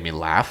 which made me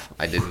laugh.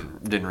 I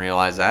didn't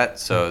realize that,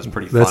 so it was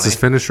pretty funny. That's his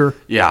finisher?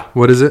 Yeah.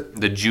 What is it?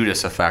 The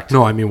Judas effect.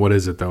 No, I mean, what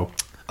is it, though?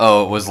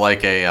 Oh, it was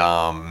like a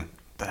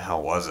the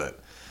hell was it?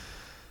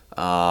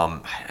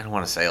 I don't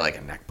want to say like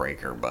a neck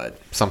breaker, but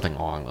something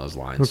along those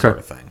lines, Okay. sort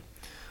of thing.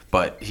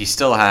 But he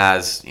still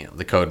has,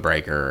 the Code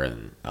Breaker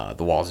and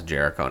the Walls of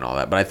Jericho and all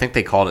that. But I think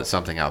they called it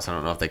something else. I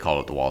don't know if they called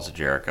it the Walls of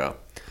Jericho.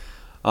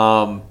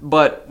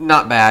 But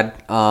not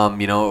bad.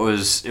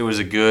 It was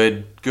a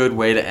good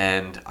way to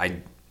end.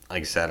 Like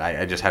I said,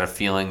 I just had a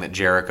feeling that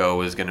Jericho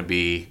was going to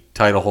be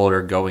title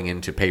holder going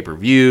into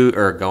pay-per-view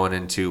or going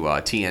into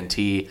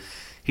TNT.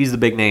 He's the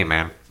big name,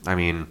 man. I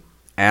mean,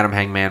 Adam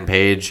Hangman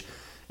Page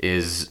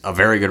is a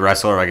very good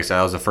wrestler. Like I said,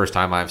 that was the first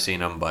time I've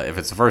seen him. But if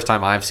it's the first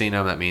time I've seen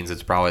him, that means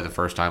it's probably the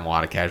first time a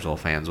lot of casual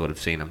fans would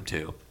have seen him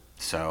too.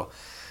 So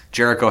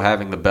Jericho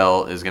having the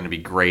belt is going to be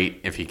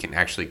great if he can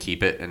actually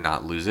keep it and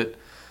not lose it.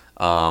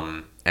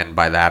 And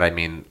by that I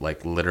mean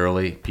like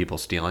literally people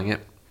stealing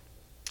it.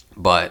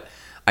 But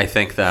I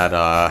think that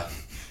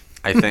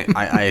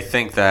I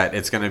think that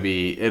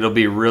it'll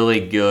be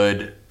really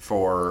good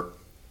for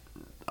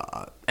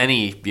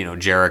any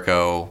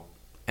Jericho,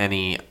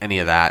 any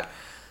of that.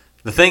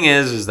 The thing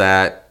is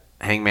that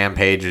Hangman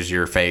Page is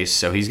your face,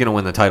 so he's going to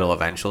win the title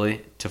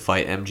eventually to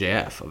fight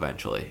MJF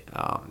eventually.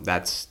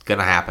 That's going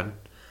to happen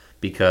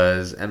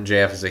because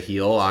MJF is a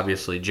heel.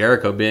 Obviously,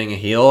 Jericho being a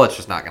heel, it's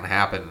just not going to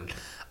happen.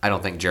 I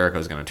don't think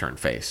Jericho's going to turn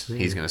face.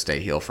 He's going to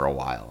stay heel for a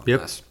while.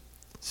 Yep.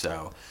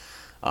 So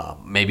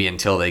maybe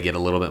until they get a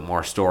little bit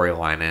more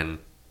storyline in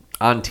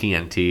on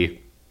TNT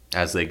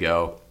as they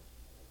go.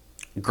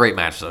 Great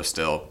match, though,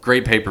 still.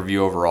 Great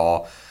pay-per-view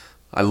overall.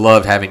 I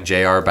loved having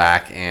JR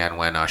back, and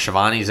when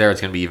Shivani's there, it's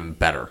going to be even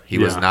better. He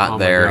was not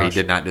there. He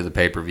did not do the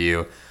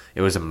pay-per-view.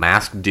 It was a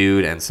masked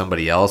dude and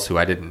somebody else who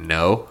I didn't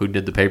know who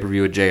did the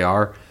pay-per-view with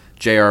JR.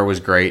 JR was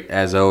great,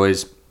 as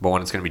always, but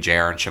when it's going to be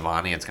JR and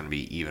Shivani, it's going to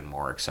be even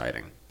more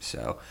exciting.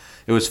 So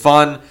it was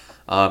fun.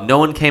 No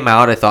one came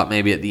out. I thought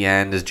maybe at the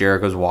end, as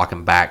Jericho's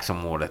walking back,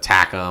 someone would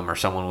attack him or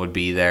someone would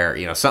be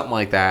there, something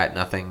like that.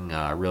 Nothing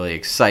really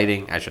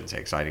exciting. I shouldn't say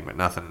exciting, but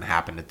nothing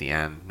happened at the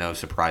end. No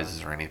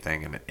surprises or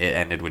anything, and it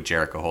ended with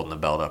Jericho holding the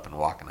belt up and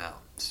walking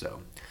out.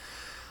 So,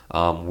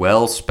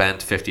 well spent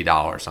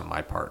 $50 on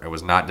my part. I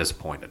was not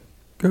disappointed.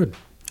 Good.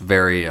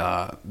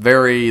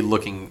 Very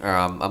looking.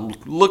 I'm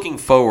looking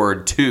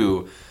forward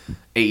to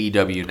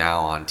AEW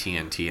now on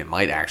TNT and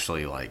might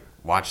actually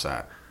watch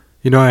that.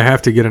 I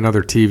have to get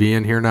another TV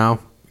in here now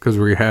because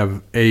we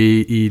have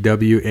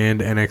AEW and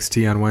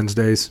NXT on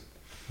Wednesdays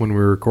when we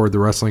record the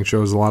wrestling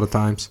shows a lot of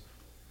times.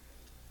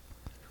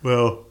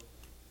 Well,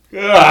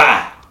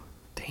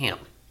 damn.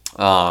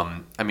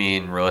 I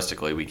mean,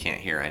 realistically, we can't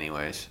hear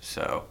anyways,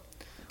 so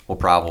I'd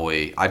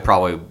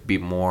probably be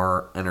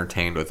more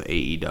entertained with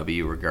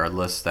AEW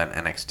regardless than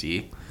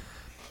NXT,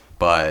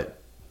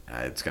 but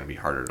it's going to be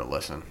harder to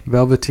listen.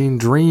 Velveteen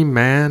Dream,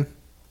 man.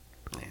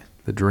 Yeah.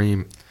 The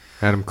Dream.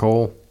 Adam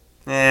Cole.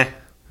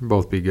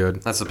 Both be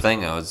good. That's the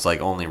thing, though. It's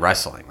only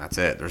wrestling. That's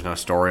it. There's no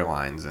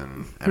storylines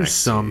in NXT. There's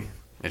some.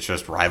 It's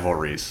just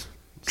rivalries.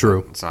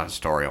 True. It's not a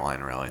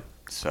storyline, really.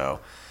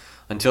 So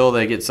until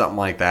they get something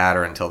like that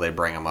or until they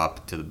bring them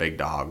up to the big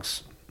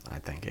dogs, I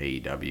think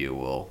AEW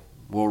will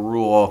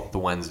rule the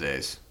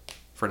Wednesdays,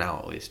 for now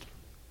at least.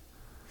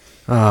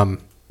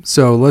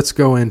 So let's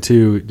go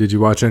into, did you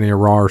watch any of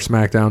Raw or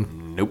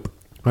SmackDown? Nope.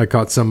 I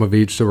caught some of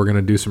each, so we're going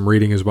to do some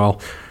reading as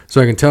well.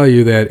 So I can tell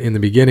you that in the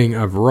beginning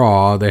of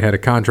Raw, they had a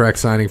contract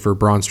signing for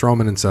Braun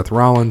Strowman and Seth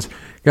Rollins.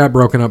 Got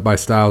broken up by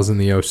Styles and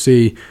the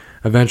OC.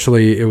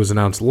 Eventually, it was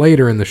announced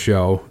later in the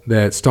show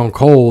that Stone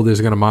Cold is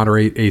going to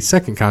moderate a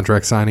second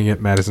contract signing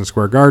at Madison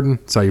Square Garden.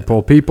 That's how you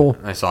pull people.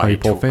 I saw he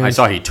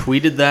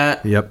tweeted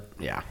that. Yep.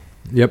 Yeah.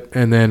 Yep.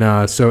 And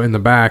then, so in the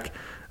back,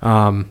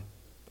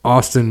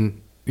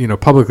 Austin,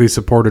 publicly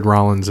supported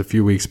Rollins a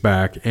few weeks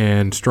back,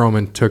 and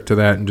Strowman took to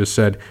that and just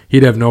said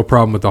he'd have no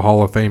problem with the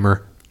Hall of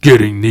Famer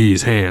getting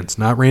these hands.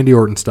 Not Randy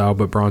Orton style,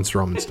 but Braun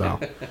Strowman style.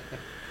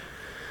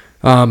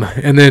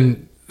 And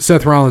then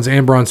Seth Rollins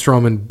and Braun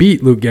Strowman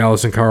beat Luke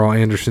Gallows and Carl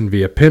Anderson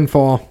via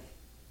pinfall.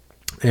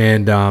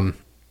 And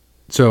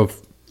so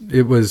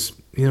it was,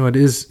 it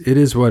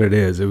is what it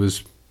is.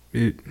 It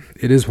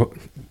is what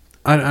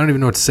I don't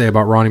even know what to say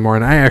about Raw anymore.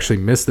 And I actually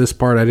missed this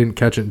part. I didn't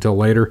catch it until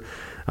later.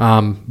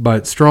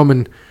 But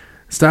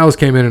Styles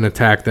came in and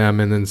attacked them,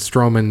 and then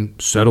Strowman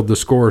settled the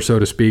score, so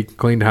to speak,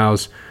 cleaned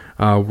house,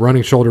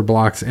 running shoulder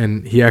blocks,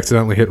 and he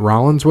accidentally hit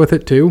Rollins with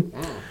it too.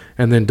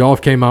 And then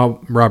Dolph came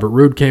out, Robert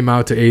Roode came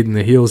out to aid in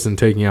the heels in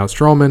taking out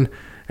Strowman.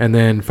 And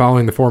then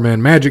following the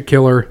four-man Magic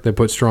Killer, they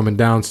put Strowman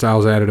down.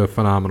 Styles added a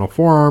phenomenal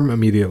forearm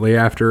immediately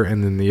after,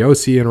 and then the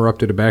OC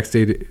interrupted a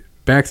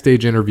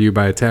backstage interview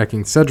by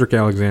attacking Cedric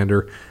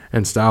Alexander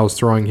and Styles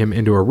throwing him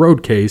into a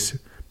road case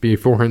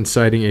before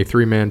inciting a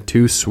three-man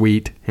too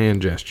sweet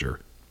hand gesture.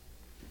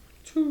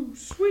 Too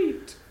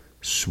sweet.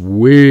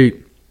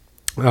 Sweet.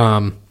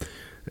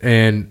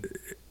 And,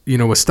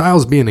 with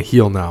Styles being a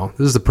heel now,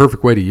 this is the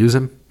perfect way to use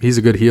him. He's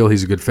a good heel.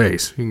 He's a good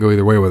face. You can go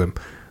either way with him.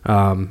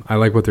 I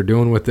like what they're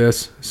doing with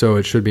this, so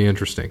it should be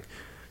interesting.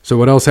 So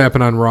what else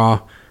happened on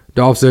Raw?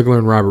 Dolph Ziggler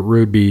and Robert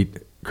Roode beat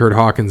Kurt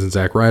Hawkins and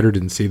Zack Ryder.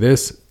 Didn't see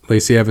this.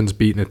 Lacey Evans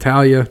beat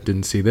Natalya.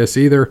 Didn't see this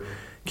either.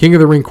 King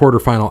of the Ring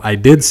quarterfinal. I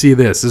did see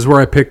this. This is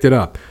where I picked it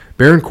up.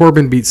 Baron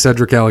Corbin beat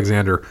Cedric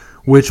Alexander,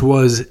 which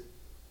was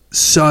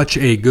such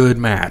a good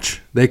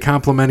match. They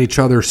complement each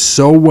other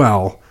so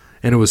well,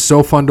 and it was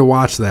so fun to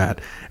watch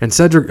that. And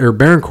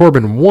Baron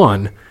Corbin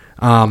won,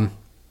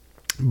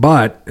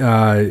 but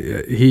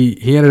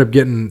he ended up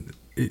getting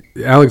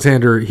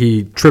Alexander.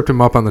 He tripped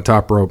him up on the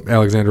top rope.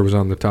 Alexander was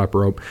on the top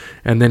rope,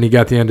 and then he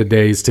got the end of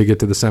days to get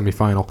to the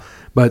semifinal.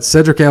 But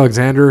Cedric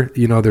Alexander,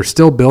 they're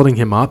still building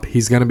him up.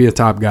 He's going to be a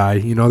top guy.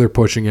 They're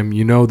pushing him.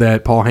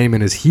 That Paul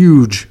Heyman is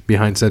huge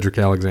behind Cedric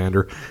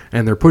Alexander,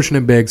 and they're pushing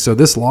him big. So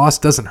this loss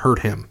doesn't hurt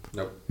him.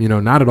 Nope.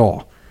 Not at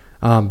all.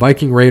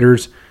 Viking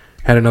Raiders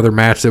had another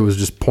match that was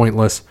just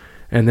pointless.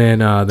 And then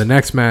the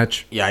next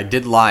match. Yeah, I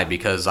did lie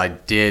because I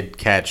did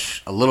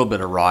catch a little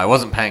bit of Raw. I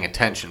wasn't paying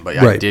attention, but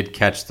I Right. did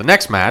catch the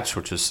next match,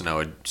 which was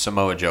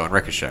Samoa Joe and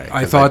Ricochet.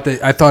 I thought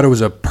it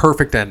was a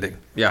perfect ending.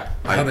 Yeah.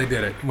 How they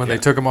did it. When they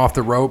took him off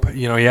the rope,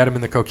 he had him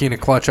in the coquina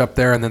clutch up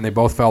there, and then they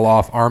both fell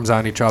off, arms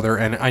on each other.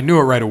 And I knew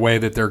it right away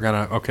that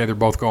they're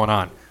both going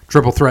on.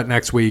 Triple threat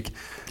next week.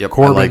 Yep,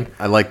 Corbin.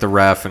 I like the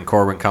ref and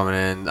Corbin coming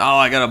in. Oh,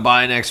 I got to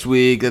buy next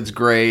week. That's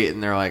great.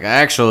 And they're like,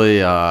 actually,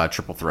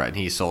 triple threat. And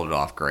he sold it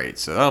off great.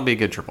 So that'll be a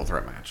good triple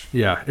threat match.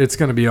 Yeah, it's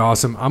going to be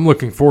awesome. I'm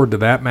looking forward to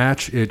that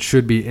match. It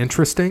should be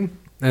interesting.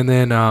 And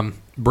then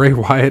Bray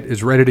Wyatt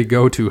is ready to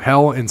go to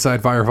hell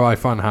inside Firefly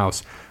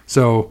Funhouse.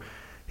 So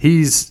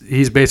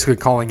he's basically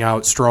calling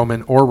out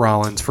Strowman or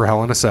Rollins for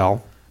Hell in a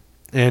Cell.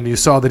 And you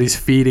saw that he's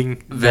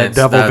feeding that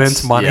devil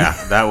Vince money. Yeah,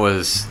 that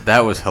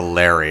was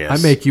hilarious.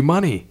 I make you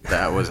money.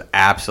 That was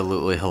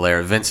absolutely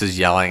hilarious. Vince is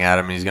yelling at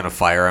him, and he's going to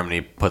fire him, and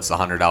he puts the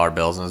 $100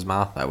 bills in his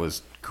mouth. That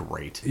was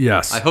great.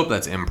 Yes. I hope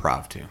that's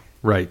improv, too.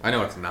 Right. I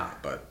know it's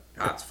not, but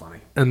that's funny.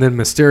 And then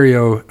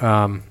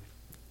Mysterio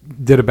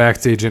did a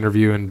backstage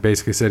interview and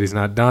basically said he's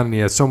not done, and he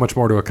has so much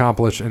more to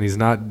accomplish, and he's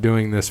not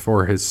doing this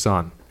for his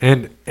son.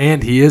 And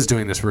he is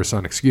doing this for his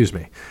son, excuse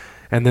me.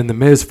 And then The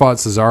Miz fought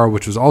Cesaro,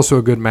 which was also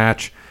a good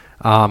match.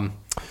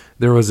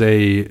 There was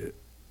a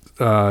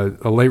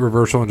late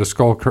reversal into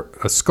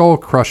a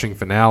skull-crushing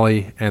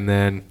finale, and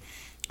then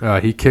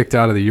he kicked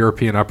out of the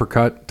European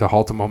uppercut to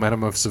halt the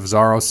momentum of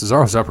Cesaro.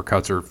 Cesaro's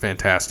uppercuts are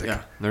fantastic.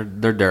 Yeah,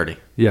 they're dirty.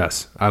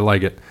 Yes, I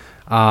like it.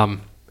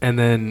 And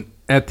then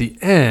at the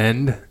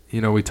end,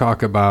 we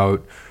talk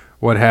about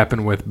what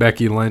happened with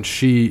Becky Lynch.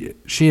 She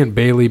and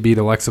Bayley beat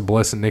Alexa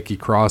Bliss and Nikki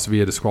Cross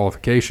via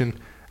disqualification.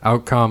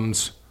 Out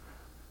comes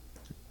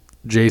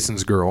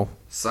Jason's girl.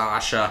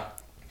 Sasha.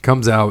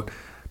 Comes out,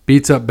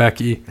 beats up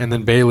Becky, and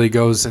then Bayley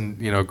goes and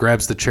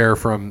grabs the chair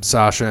from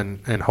Sasha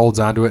and holds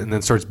onto it, and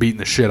then starts beating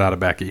the shit out of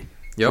Becky.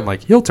 Yep. I'm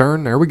like, heel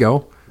turn. There we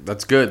go.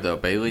 That's good, though.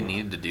 Bayley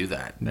needed to do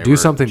that. Do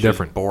something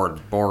different.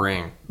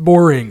 Boring.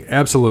 Boring,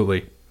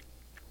 absolutely.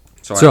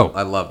 So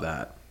I love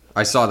that.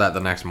 I saw that the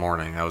next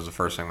morning. That was the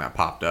first thing that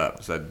popped up.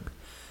 It said,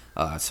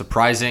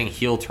 surprising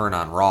heel turn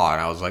on Raw.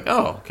 And I was like,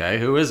 oh, okay,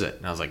 who is it?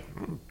 And I was like,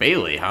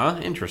 Bayley, huh?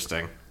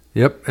 Interesting.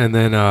 Yep, and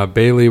then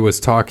Bayley was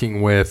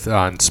talking with,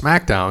 on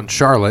SmackDown,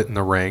 Charlotte in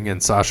the ring,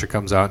 and Sasha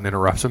comes out and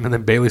interrupts him, and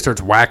then Bayley starts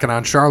whacking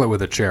on Charlotte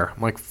with a chair.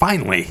 I'm like,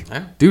 finally,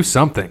 do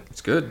something. It's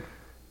good.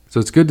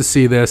 So it's good to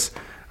see this.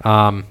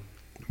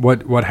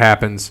 What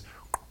happens?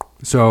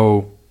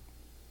 So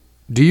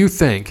do you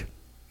think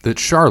that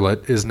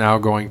Charlotte is now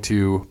going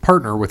to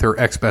partner with her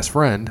ex-best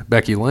friend,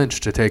 Becky Lynch,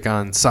 to take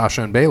on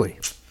Sasha and Bayley?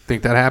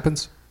 Think that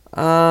happens?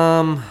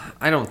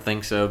 I don't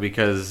think so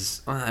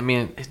because,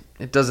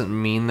 it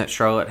doesn't mean that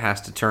Charlotte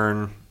has to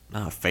turn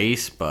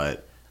face,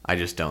 but I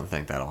just don't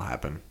think that'll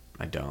happen.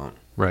 I don't.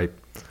 Right.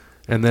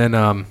 And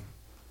then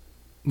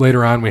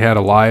later on we had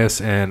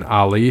Elias and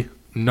Ali.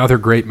 Another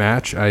great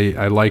match.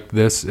 I liked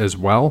this as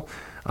well.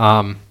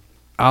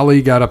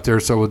 Ali got up there,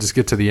 so we'll just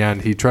get to the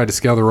end. He tried to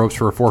scale the ropes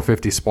for a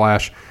 450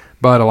 splash,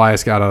 but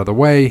Elias got out of the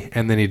way,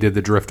 and then he did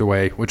the drift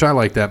away, which I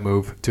like that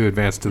move to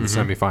advance to the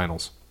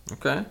semifinals.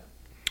 Okay.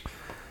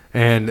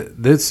 And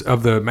this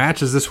of the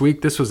matches this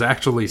week, this was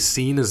actually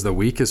seen as the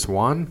weakest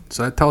one.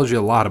 So that tells you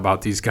a lot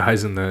about these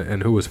guys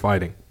and who was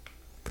fighting.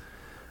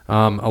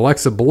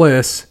 Alexa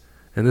Bliss,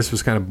 and this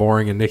was kind of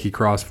boring, and Nikki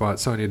Cross fought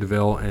Sonya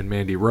Deville and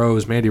Mandy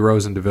Rose. Mandy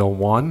Rose and Deville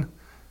won.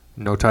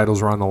 No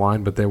titles were on the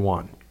line, but they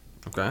won.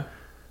 Okay.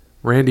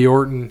 Randy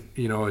Orton,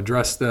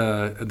 addressed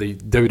the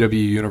WWE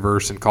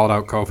Universe and called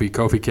out Kofi.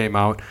 Kofi came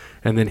out,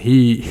 and then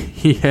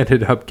he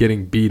ended up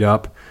getting beat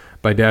up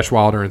by Dash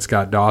Wilder and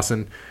Scott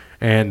Dawson.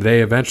 And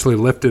they eventually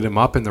lifted him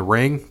up in the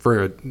ring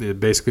for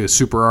basically a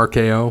super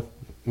RKO,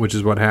 which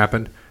is what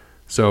happened.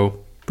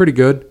 So pretty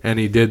good. And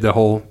he did the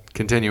whole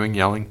continuing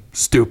yelling,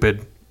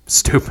 stupid,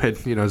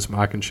 just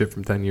mocking shit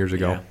from 10 years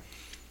ago.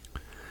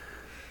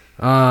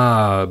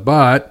 Yeah.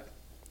 But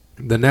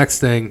the next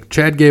thing,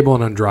 Chad Gable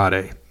and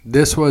Andrade.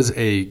 This was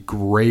a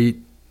great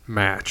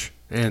match,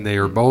 and they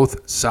are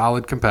both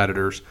solid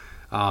competitors.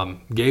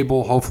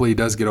 Gable, hopefully he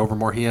does get over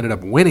more. He ended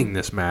up winning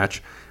this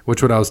match,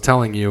 which what I was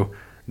telling you,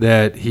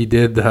 that he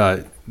did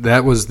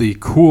that was the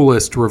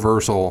coolest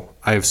reversal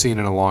I have seen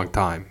in a long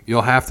time.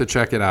 You'll have to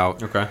check it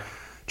out. Okay.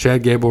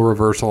 Chad Gable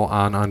reversal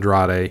on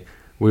Andrade.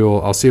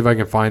 I'll see if I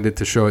can find it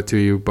to show it to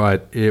you,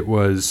 but it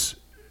was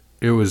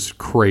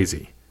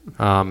crazy.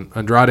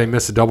 Andrade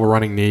missed a double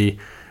running knee,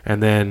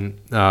 And then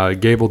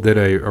Gable did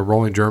a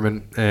rolling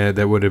German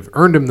that would have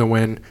earned him the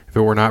win if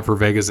it were not for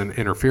Vega's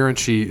interference.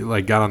 She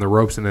got on the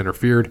ropes and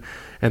interfered.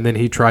 And then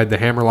he tried the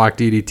hammerlock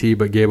DDT,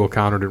 but Gable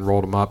countered and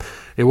rolled him up.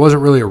 It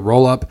wasn't really a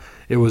roll-up.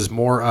 It was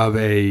more of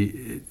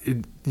you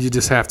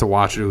just have to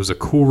watch it. It was a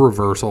cool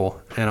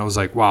reversal. And I was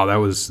like, wow, that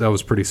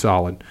was pretty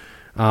solid.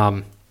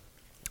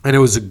 And it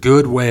was a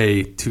good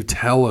way to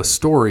tell a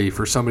story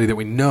for somebody that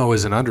we know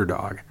is an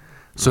underdog.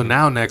 So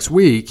now next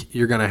week,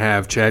 you're going to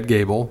have Chad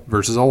Gable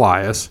versus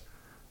Elias.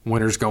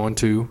 Winners going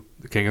to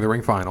the King of the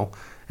Ring final.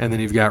 And then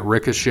you've got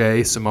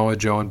Ricochet, Samoa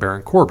Joe, and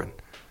Baron Corbin.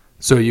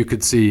 So you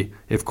could see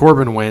if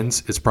Corbin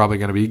wins, it's probably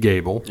going to be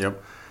Gable.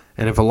 Yep.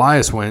 And if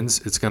Elias wins,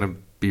 it's going to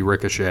be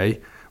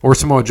Ricochet. Or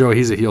Samoa Joe,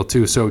 he's a heel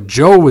too. So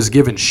Joe was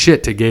giving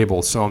shit to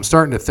Gable. So I'm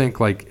starting to think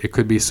like it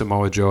could be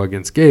Samoa Joe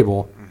against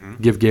Gable.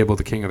 Give Gable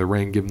the King of the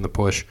Ring, give him the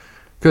push.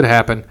 Could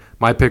happen.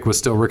 My pick was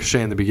still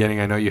Ricochet in the beginning.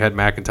 I know you had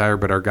McIntyre,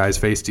 but our guys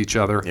faced each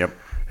other. Yep.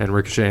 And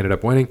Ricochet ended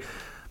up winning.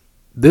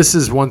 This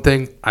is one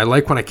thing I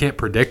like when I can't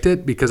predict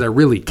it because I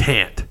really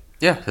can't.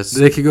 Yeah.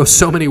 They could go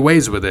so many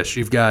ways with this.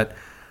 You've got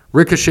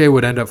Ricochet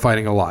would end up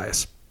fighting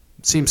Elias.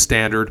 Seems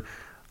standard.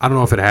 I don't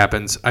know if it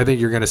happens. I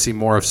think you're going to see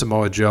more of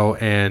Samoa Joe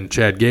and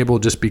Chad Gable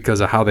just because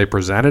of how they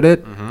presented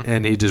it.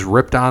 And he just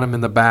ripped on him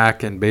in the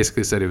back and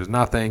basically said he was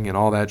nothing and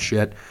all that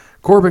shit.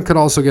 Corbin could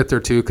also get there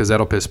too because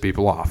that'll piss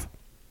people off.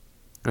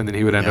 And then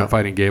he would end up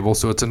fighting Gable.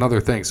 So it's another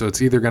thing. So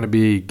it's either going to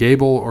be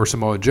Gable or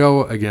Samoa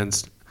Joe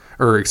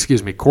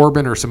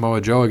Corbin or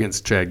Samoa Joe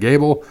against Chad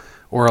Gable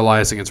or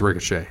Elias against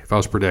Ricochet, if I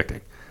was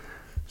predicting.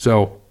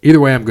 So either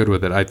way, I'm good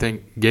with it. I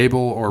think Gable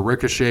or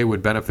Ricochet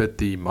would benefit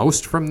the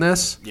most from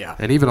this. Yeah.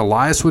 And even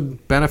Elias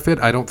would benefit.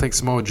 I don't think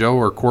Samoa Joe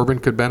or Corbin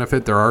could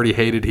benefit. They're already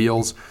hated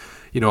heels.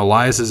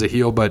 Elias is a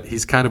heel, but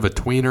he's kind of a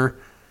tweener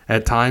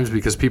at times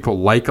because people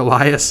like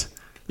Elias.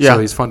 Yeah. So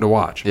he's fun to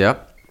watch.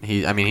 Yep.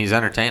 He's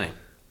entertaining.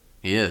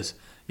 He is.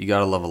 You got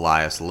to love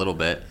Elias a little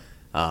bit.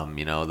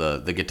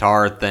 The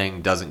guitar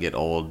thing doesn't get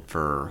old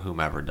for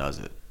whomever does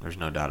it. There's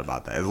no doubt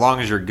about that. As long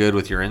as you're good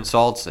with your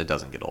insults, it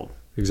doesn't get old.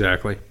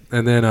 Exactly.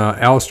 And then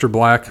Aleister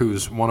Black,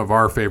 who's one of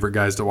our favorite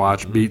guys to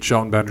watch, beat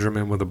Shelton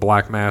Benjamin with a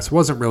black mass. It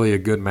wasn't really a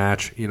good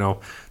match.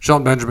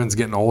 Shelton Benjamin's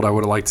getting old. I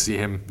would have liked to see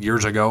him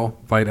years ago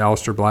fight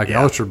Aleister Black.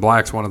 Yeah. Aleister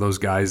Black's one of those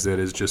guys that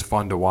is just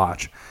fun to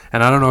watch.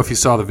 And I don't know if you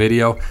saw the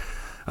video.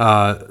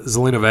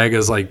 Zelina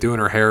Vega's doing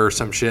her hair or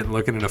some shit and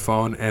looking at a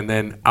phone, and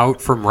then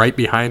out from right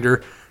behind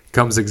her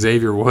comes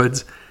Xavier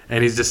Woods,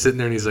 and he's just sitting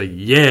there and he's like,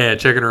 yeah,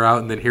 checking her out,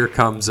 and then here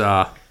comes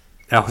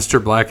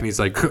Aleister Black, and he's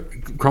like,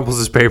 crumples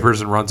his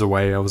papers and runs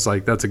away. I was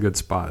like, that's a good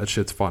spot. That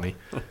shit's funny.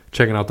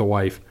 Checking out the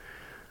wife.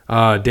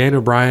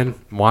 Daniel Bryan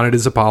wanted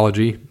his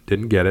apology,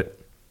 didn't get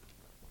it.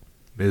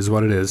 It is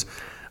what it is.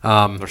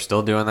 They're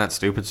still doing that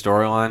stupid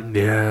storyline?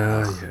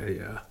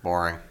 Yeah.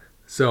 Boring.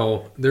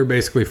 So they're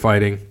basically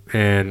fighting,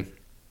 and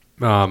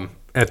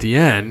at the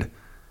end,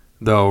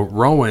 though,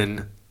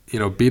 Rowan,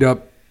 beat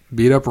up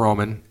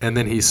Roman, and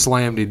then he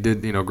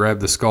did, grab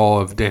the skull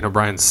of Daniel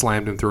Bryan,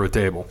 slammed him through a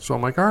table. So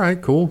I'm like, all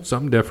right, cool,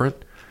 something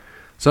different.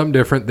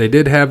 They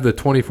did have the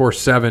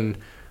 24/7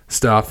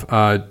 stuff.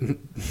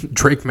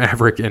 Drake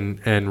Maverick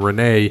and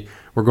Renee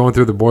were going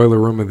through the boiler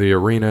room of the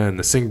arena, and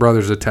the Singh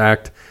brothers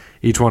attacked.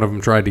 Each one of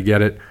them tried to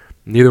get it.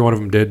 Neither one of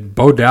them did.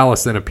 Bo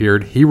Dallas then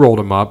appeared. He rolled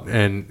him up,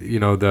 and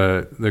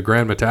the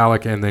Grand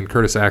Metalik and then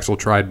Curtis Axel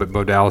tried, but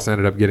Bo Dallas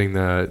ended up getting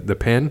the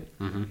pin,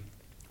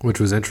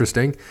 which was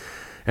interesting.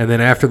 And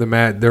then after the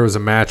match, there was a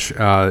match.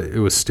 It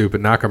was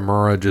stupid.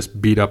 Nakamura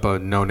just beat up a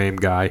no-name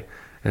guy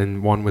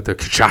and won with a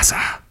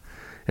Kinshasa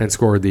and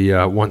scored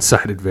the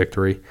one-sided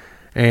victory.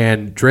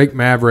 And Drake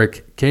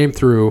Maverick came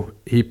through.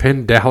 He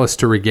pinned Dallas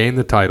to regain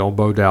the title,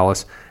 Bo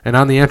Dallas, and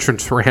on the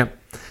entrance ramp,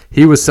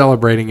 he was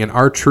celebrating, and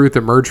R-Truth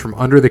emerged from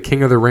under the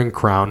King of the Ring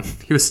crown.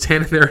 He was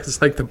standing there as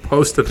the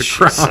post of the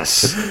crown.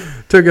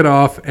 Took it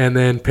off and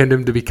then pinned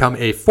him to become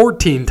a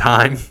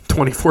 14-time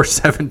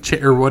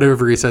 24/7 or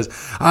whatever he says.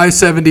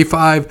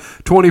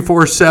 I-75,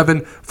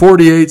 24/7,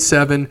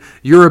 48/7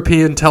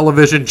 European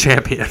television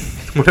champion.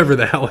 Whatever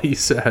the hell he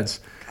says.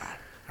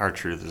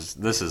 R-Truth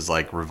this is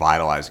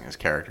revitalizing his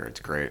character.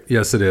 It's great.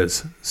 Yes, it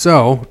is.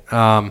 So,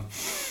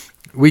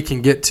 I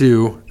can get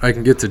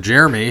to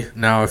Jeremy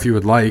now if you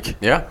would like.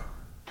 Yeah.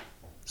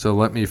 So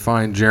let me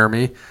find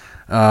Jeremy.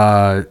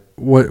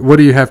 What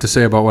do you have to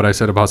say about what I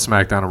said about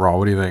SmackDown and Raw?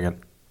 What are you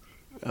thinking?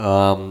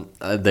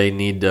 They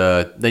need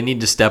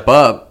to step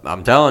up.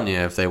 I'm telling you,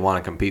 if they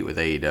want to compete with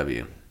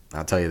AEW,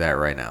 I'll tell you that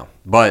right now.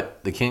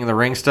 But the King of the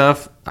Ring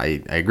stuff,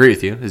 I agree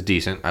with you, is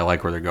decent. I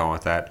like where they're going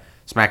with that.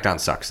 SmackDown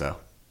sucks though.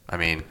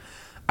 I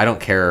don't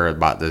care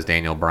about this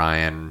Daniel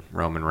Bryan,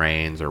 Roman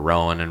Reigns, or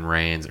Rowan and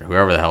Reigns, or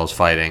whoever the hell is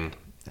fighting.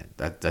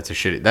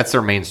 That's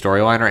their main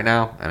storyline right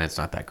now, and it's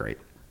not that great.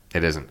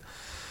 It isn't.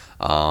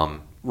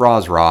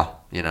 Raw's Raw.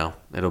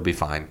 It'll be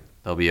fine.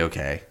 They'll be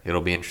okay.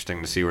 It'll be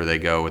interesting to see where they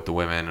go with the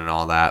women and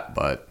all that.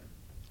 But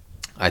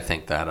I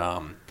think that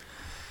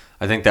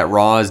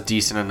Raw is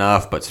decent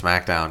enough, but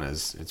SmackDown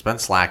it's been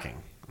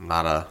slacking. I'm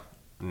not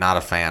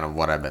a fan of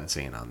what I've been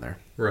seeing on there.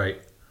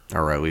 Right.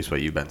 Or at least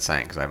what you've been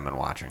saying, because I haven't been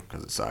watching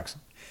because it sucks.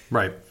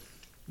 Right.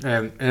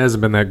 And it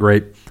hasn't been that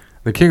great.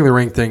 The King of the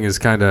Ring thing is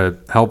kind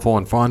of helpful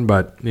and fun,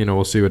 but,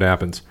 we'll see what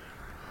happens.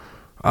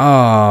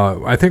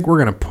 I think we're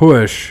going to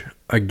push,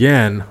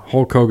 again,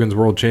 Hulk Hogan's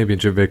World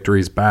Championship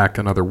victories back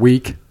another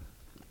week.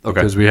 Okay.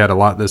 Because we had a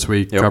lot this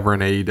week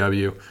covering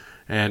AEW.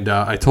 And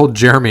I told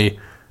Jeremy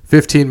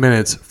 15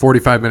 minutes,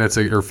 45 minutes,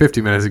 or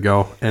 50 minutes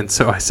ago. And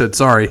so I said,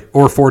 sorry,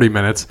 or 40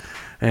 minutes.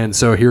 And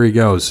so here he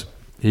goes.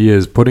 He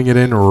is putting it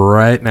in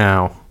right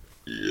now.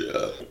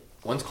 Yeah.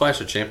 When's Clash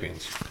of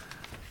Champions?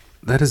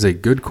 That is a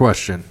good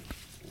question.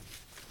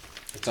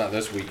 It's not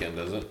this weekend,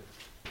 is it?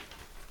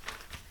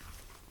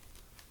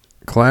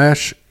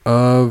 Clash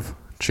of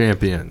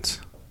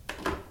Champions.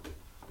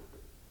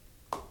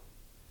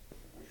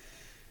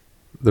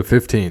 The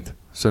 15th.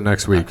 So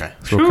next week. Okay.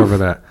 So we'll cover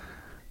that.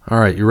 All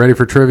right. You ready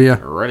for trivia?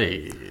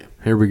 Ready.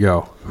 Here we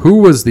go. Who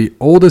was the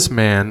oldest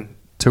man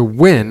to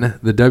win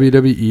the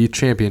WWE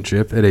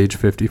Championship at age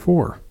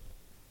 54?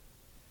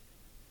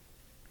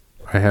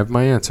 I have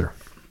my answer.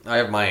 I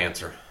have my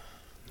answer.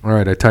 All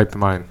right. I typed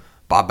mine.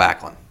 Bob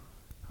Backlund.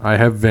 I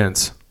have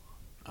Vince.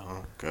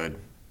 Oh, good.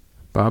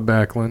 Bob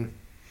Backlund.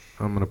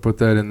 I'm going to put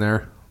that in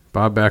there.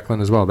 Bob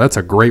Backlund as well. That's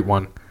a great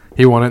one.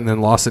 He won it and then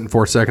lost it in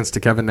 4 seconds to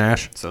Kevin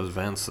Nash. So's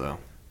Vince, though.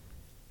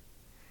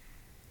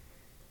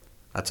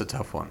 That's a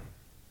tough one.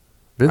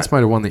 Vince might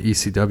have won the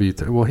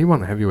ECW. Well, he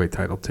won the heavyweight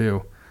title,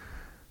 too.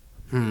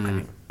 I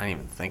didn't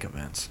even think of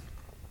Vince.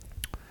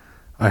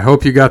 I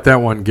hope you got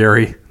that one,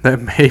 Gary. That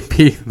may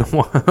be the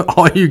one,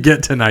 all you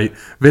get tonight.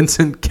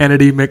 Vincent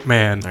Kennedy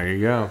McMahon. There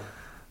you go.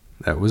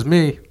 That was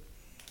me.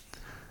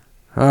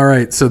 All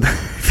right, so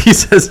if he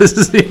says this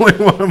is the only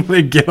one I'm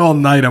going to get all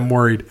night, I'm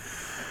worried.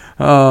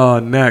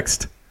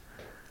 Next.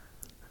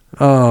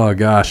 Oh,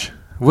 gosh.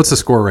 What's the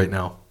score right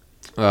now?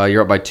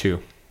 You're up by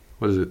 2.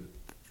 What is it?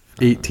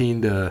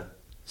 18 to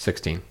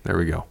 16. There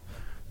we go.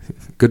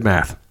 Good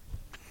math.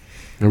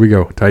 There we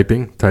go.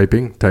 Typing.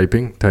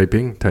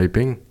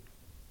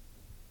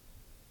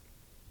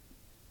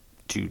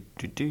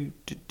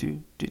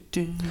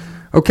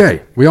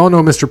 Okay, we all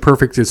know Mr.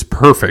 Perfect is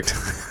perfect.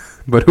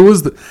 But who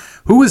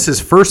was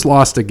his first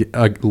loss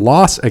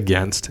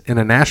against in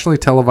a nationally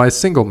televised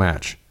single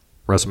match?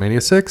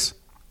 WrestleMania 6?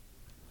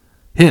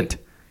 Hint,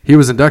 he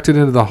was inducted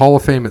into the Hall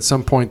of Fame at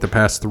some point the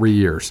past 3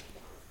 years.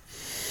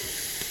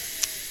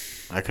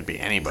 That could be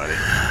anybody.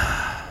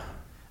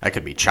 That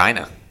could be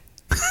China.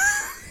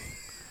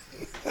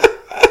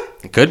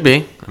 It could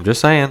be. I'm just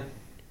saying.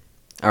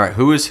 All right,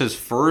 who is his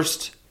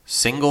first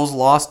singles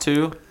loss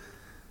to?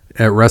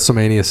 At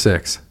WrestleMania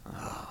 6.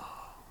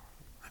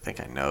 I think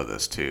I know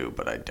this too,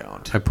 but I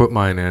don't. I put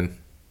mine in.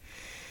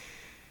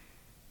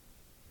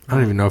 I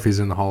don't even know if he's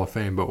in the Hall of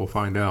Fame, but we'll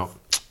find out.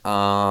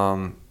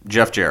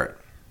 Jeff Jarrett.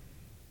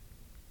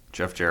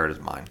 Jeff Jarrett is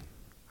mine.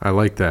 I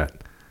like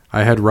that.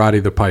 I had Roddy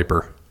the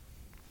Piper.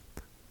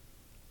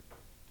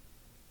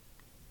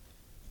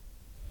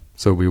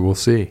 So we will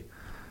see.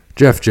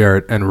 Jeff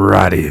Jarrett and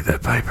Roddy the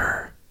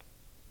Piper.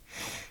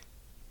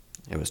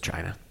 It was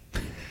China.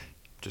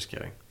 Just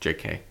kidding.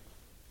 JK.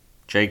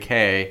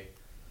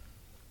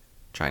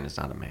 China's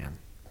not a man.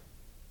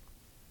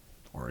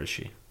 Or is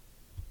she?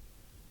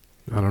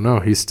 I don't know.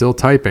 He's still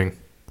typing.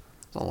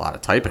 There's a lot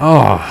of typing.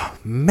 Oh,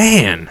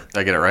 man. Did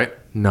I get it right?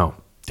 No.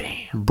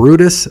 Damn.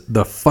 Brutus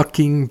the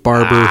fucking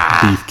Barber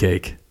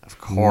Beefcake. Of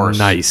course.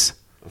 Nice.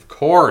 Of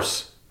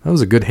course. That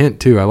was a good hint,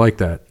 too. I like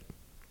that.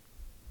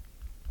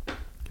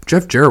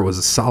 Jeff Jarrett was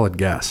a solid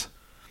guess.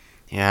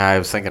 Yeah, I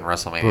was thinking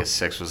WrestleMania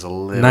 6 was a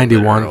little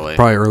 91, bit early.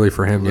 probably early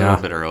for him, A little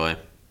yeah. bit early.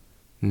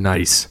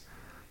 Nice.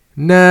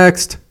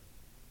 Next.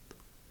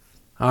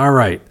 All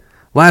right.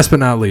 Last but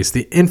not least,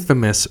 the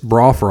infamous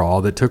Brawl for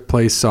All that took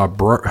place saw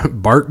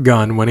Bart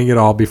Gunn winning it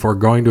all before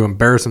going to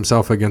embarrass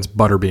himself against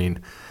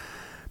Butterbean.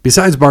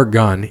 Besides Bart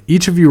Gunn,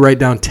 each of you write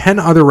down 10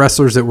 other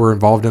wrestlers that were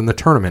involved in the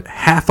tournament.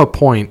 Half a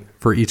point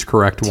for each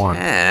correct one.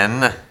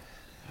 10.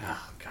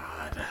 Oh,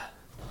 God.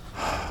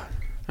 I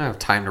don't have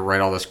time to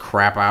write all this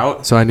crap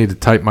out. So I need to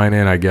type mine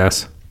in, I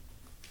guess.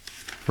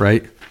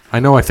 Right?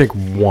 I think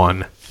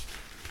 1.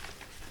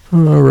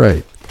 All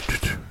right.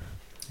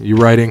 You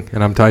writing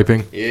and I'm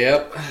typing?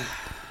 Yep.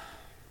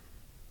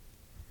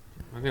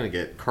 I'm going to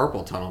get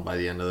carpal tunnel by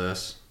the end of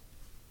this.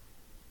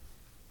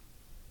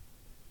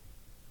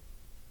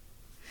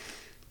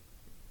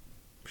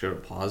 Should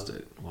have paused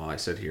it while I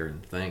sit here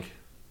and think.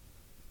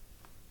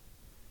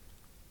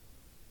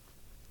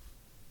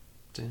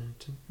 Dun,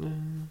 dun,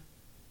 dun.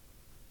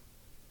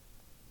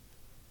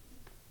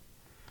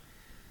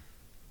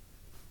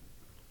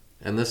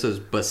 And this is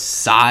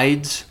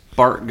besides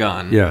Bart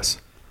Gunn. Yes.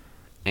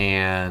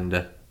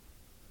 And,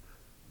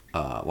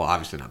 well,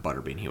 obviously not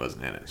Butterbean. He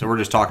wasn't in it. So we're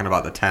just talking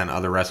about the 10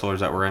 other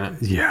wrestlers that were in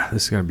it? Yeah,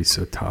 this is going to be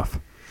so tough.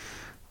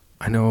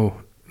 I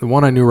know the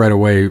one I knew right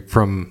away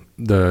from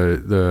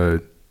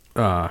the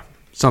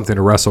something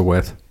to wrestle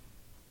with.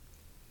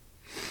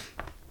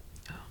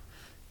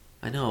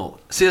 I know.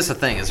 See, that's the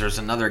thing, is there's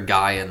another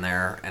guy in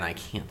there, and I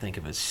can't think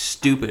of his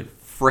stupid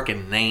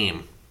frickin'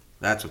 name.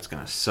 That's what's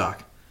going to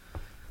suck.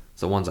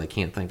 It's the ones I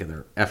can't think of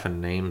their effing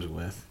names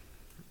with.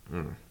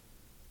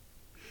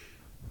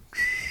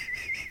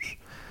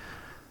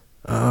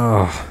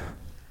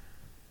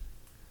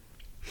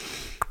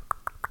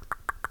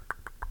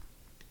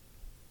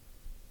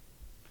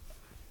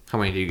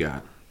 many do you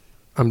got?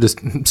 I'm just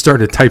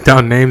starting to type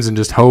down names and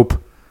just hope.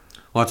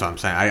 Well, that's what I'm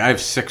saying. I have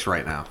 6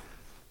 right now.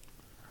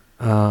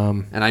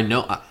 And I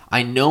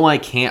know I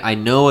can't. I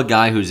know a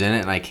guy who's in it,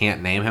 and I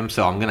can't name him,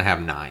 so I'm gonna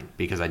have 9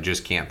 because I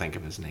just can't think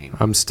of his name.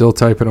 I'm still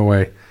typing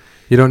away.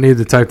 You don't need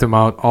to type them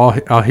out.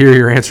 I'll hear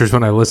your answers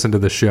when I listen to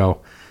the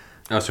show.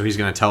 Oh, so he's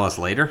gonna tell us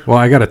later? Well,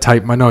 I got to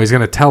type my. No, he's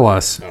going to tell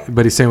us,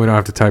 but he's saying we don't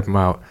have to type them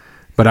out.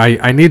 But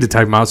I need to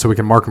type them out so we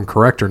can mark them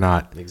correct or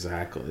not.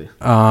 Exactly.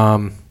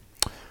 Can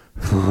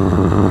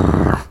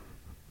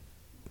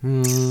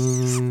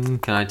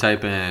I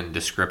type in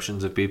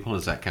descriptions of people?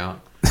 Does that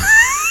count?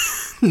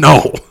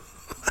 No.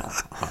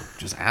 I'm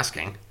just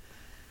asking.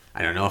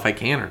 I don't know if I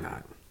can or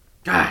not.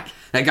 God,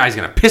 that guy's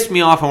going to piss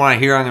me off, and when I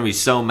hear it, I'm going to be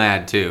so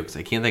mad, too, because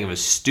I can't think of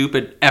his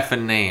stupid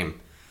effing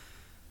name.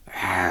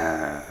 All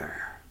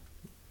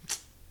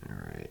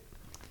right.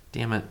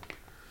 Damn it.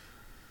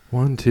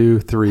 1, 2,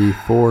 3,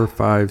 4,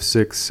 5,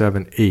 6,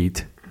 7,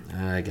 8.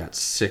 I got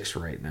 6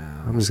 right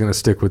now. I'm just going to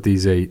stick with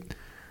these 8.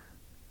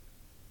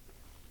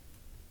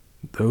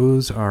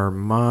 Those are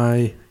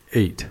my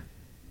 8.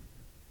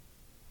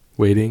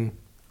 Waiting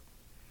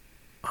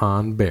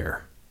on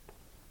Bear.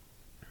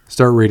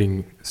 Start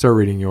reading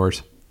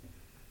yours.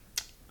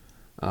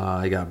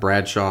 I got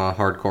Bradshaw,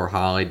 Hardcore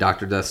Holly,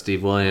 Dr. Death,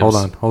 Steve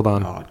Williams. Hold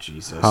on. Oh,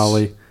 Jesus.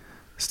 Holly,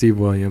 Steve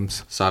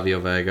Williams, Savio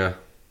Vega,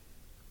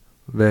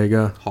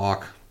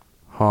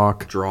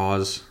 Hawk,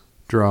 Draws,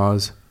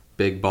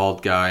 big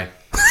bald guy.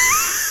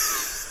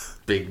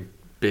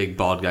 big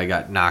bald guy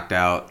got knocked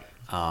out.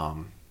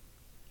 Damn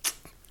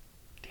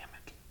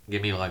it.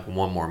 Give me like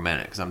one more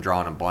minute because I'm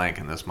drawing a blank,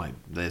 and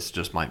this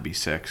just might be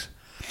 6.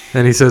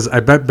 And he says, I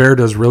bet Bear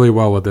does really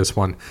well with this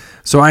one.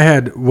 So I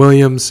had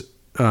Williams,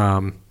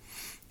 one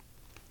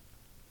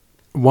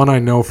I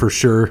know for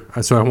sure,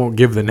 so I won't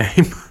give the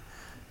name.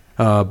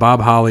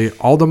 Bob Holly,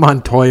 Aldo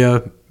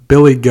Montoya,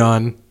 Billy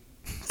Gunn,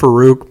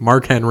 Farouk,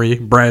 Mark Henry,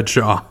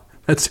 Bradshaw.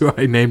 That's who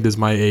I named as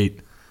my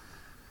 8.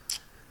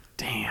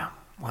 Damn.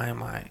 Why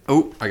am I?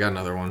 Oh, I got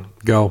another one.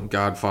 Go.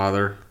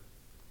 Godfather.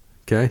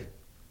 Okay.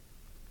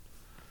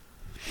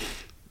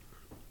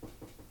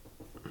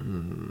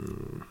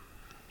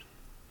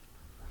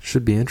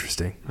 Should be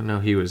interesting. I know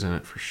he was in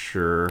it for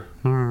sure.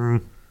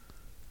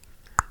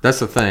 That's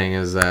the thing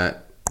is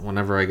that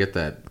whenever I get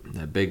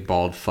that big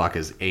bald fuck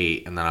is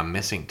 8, and then I'm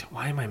missing.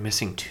 Why am I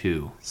missing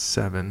 2?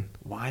 7.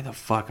 Why the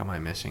fuck am I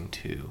missing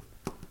 2?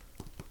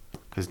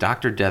 Because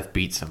Dr. Death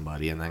beat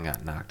somebody and then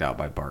got knocked out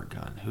by Bart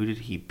Gunn. Who did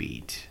he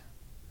beat?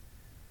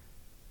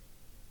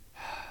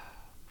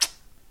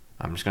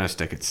 I'm just gonna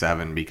stick at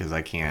 7 because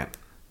I can't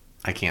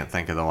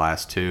think of the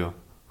last 2.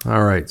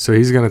 All right, so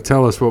he's going to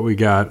tell us what we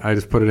got. I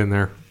just put it in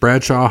there.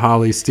 Bradshaw,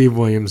 Holly, Steve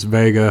Williams,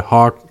 Vega,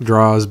 Hawk,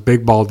 Draws,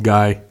 Big Bald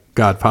Guy,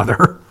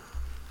 Godfather.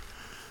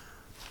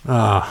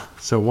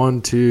 So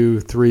 1, 2,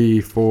 3,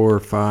 4,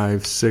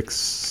 5,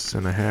 6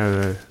 and a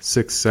half,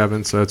 6,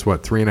 7. So that's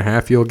what,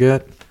 3.5 you'll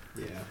get?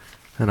 Yeah.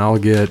 And I'll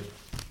get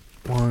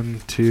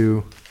 1,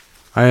 2.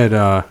 I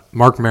had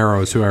Mark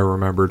Marrows, who I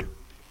remembered.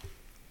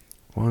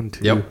 1,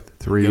 2,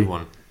 3. Good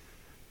one.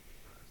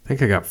 I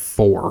think I got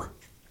 4.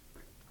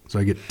 So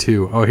I get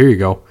 2. Oh, here you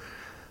go.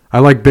 I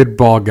like Big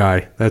Ball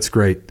Guy. That's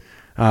great.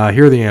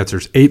 Here are the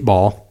answers. 8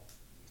 Ball,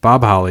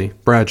 Bob Holly,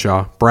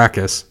 Bradshaw,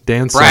 Brackus,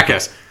 Dan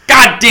Brackus.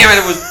 God damn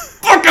it, it was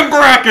fucking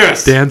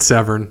Brackus! Dan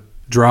Severn,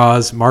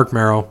 Draws, Mark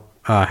Merrill,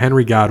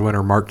 Henry Godwin,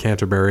 or Mark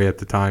Canterbury at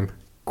the time,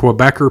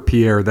 Quebecer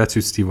Pierre, that's who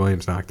Steve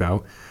Williams knocked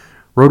out,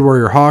 Road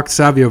Warrior Hawk,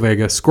 Savio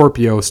Vega,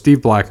 Scorpio,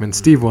 Steve Blackman,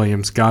 Steve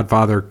Williams,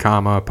 Godfather,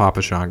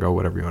 Papa Shango,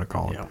 whatever you want to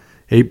call him. Yeah.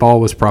 8 Ball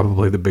was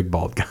probably the big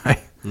bald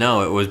guy.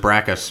 No, it was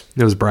Brackus.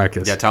 It was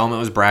Brackus. Yeah, tell him it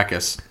was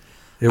Brackus.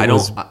 I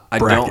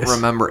don't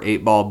remember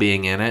 8 Ball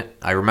being in it.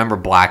 I remember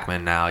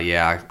Blackman now.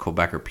 Yeah,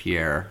 Quebecer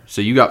Pierre. So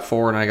you got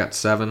 4 and I got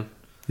 7.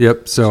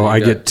 Yep. So I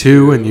get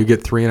 2 and you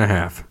get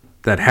 3.5.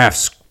 That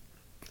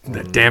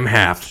that damn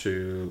half.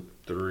 2,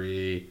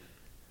 3.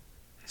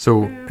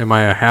 So am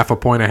I a half a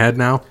point ahead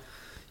now?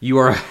 You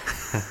are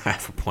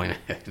half a point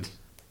ahead.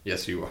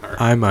 Yes, you are.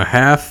 I'm a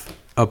half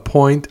a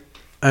point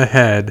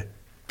ahead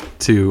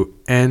to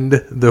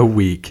end the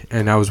week,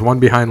 and I was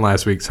 1 behind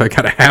last week, so I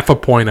got a half a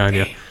point on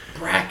you.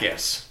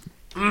 Brackus.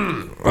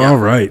 All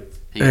right.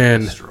 He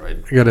And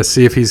destroyed. I got to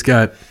see if he's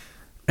got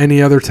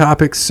any other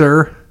topics,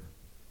 sir.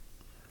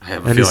 I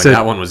have a And he feeling said-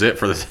 that one was it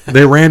for this.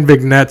 They ran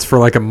vignettes for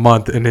like a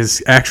month, and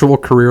his actual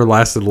career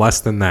lasted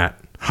less than that.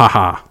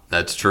 Ha.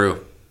 That's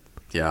true.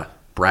 Yeah,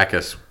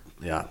 Brackus.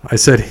 Yeah. I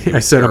said I'm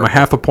a terrible.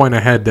 half a point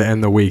ahead to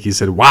end the week. He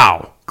said,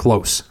 "Wow,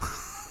 close."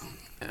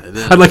 It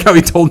is. I like how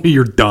he told me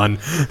you're done.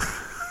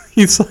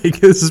 He's like,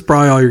 this is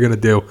probably all you're going to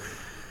do.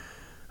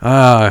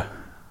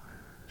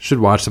 Should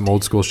watch some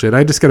old school shit.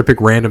 I just got to pick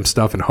random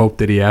stuff and hope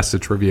that he asks a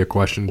trivia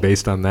question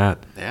based on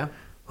that. Yeah.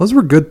 Those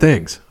were good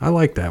things. I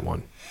like that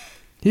one.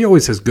 He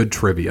always has good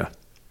trivia.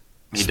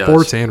 He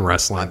Sports does. and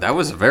wrestling. That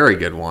was a very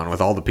good one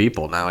with all the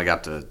people. Now I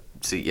got to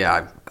see.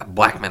 Yeah,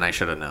 Blackman I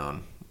should have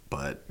known,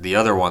 but the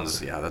other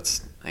ones, yeah,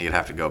 you'd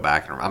have to go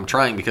back and I'm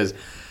trying because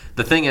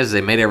The thing is,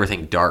 they made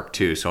everything dark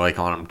too. So like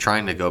when I'm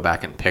trying to go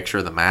back and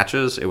picture the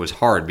matches, it was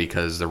hard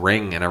because the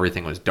ring and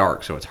everything was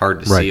dark, so it's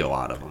hard to Right. see a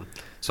lot of them.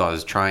 So I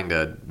was trying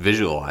to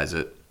visualize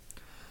it.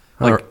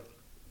 All Like, right.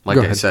 like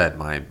Go I ahead. said,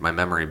 my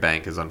memory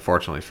bank is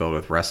unfortunately filled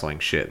with wrestling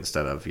shit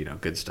instead of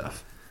good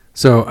stuff.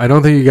 So I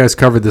don't think you guys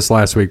covered this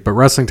last week, but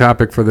wrestling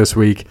topic for this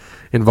week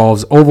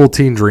involves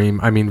Velveteen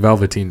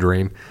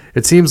Dream.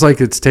 It seems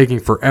like it's taking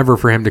forever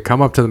for him to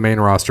come up to the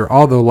main roster,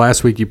 although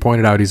last week you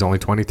pointed out he's only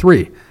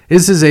 23.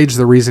 Is his age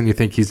the reason you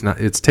think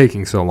it's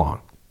taking so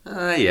long?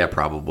 Yeah,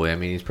 probably. I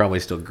mean, he's probably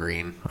still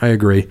green. I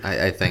agree.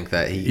 I think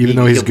that Even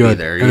though he's he'll good.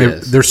 be there. And He there-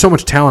 is. there's so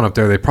much talent up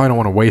there, they probably don't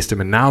want to waste him.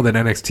 And now that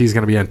NXT is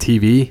going to be on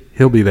TV,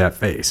 he'll be that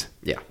face.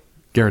 Yeah,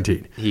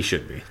 Guaranteed. he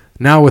should be.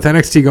 Now, with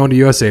NXT going to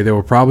USA, they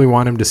will probably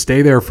want him to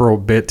stay there for a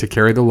bit to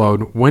carry the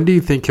load. When do you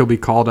think he'll be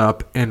called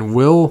up, and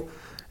will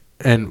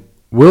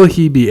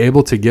he be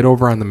able to get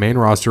over on the main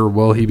roster, or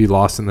will he be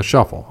lost in the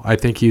shuffle? I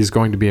think he's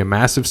going to be a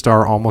massive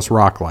star, almost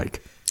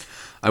Rock-like.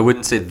 I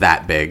wouldn't say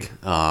that big,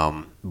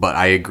 but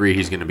I agree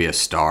he's going to be a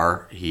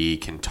star. He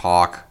can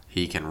talk.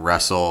 He can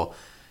wrestle.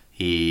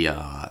 He's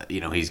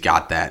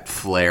got that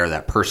flair,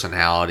 that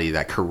personality,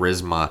 that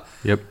charisma.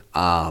 Yep.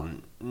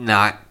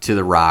 Not to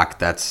The Rock.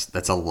 That's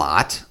a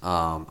lot.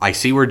 I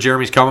see where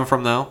Jeremy's coming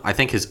from, though. I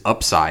think his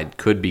upside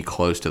could be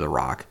close to The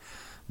Rock,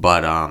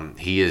 but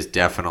he is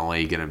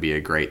definitely going to be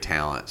a great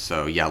talent.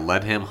 So yeah,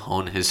 let him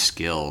hone his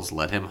skills.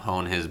 Let him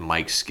hone his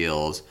mic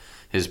skills,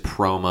 his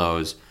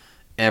promos,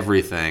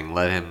 everything.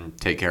 Let him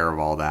take care of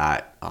all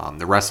that.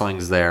 The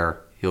wrestling's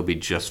there. He'll be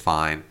just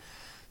fine.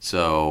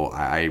 So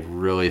I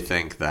really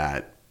think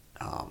that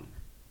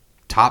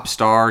top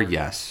star,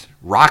 yes.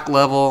 Rock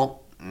level,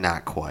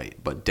 not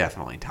quite, but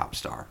definitely top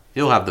star.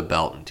 He'll have the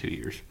belt in 2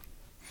 years.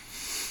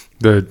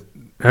 The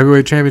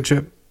heavyweight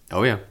championship?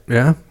 Oh, yeah.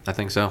 Yeah, I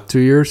think so. 2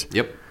 years?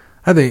 Yep.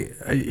 I think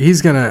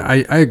he's going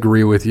to – I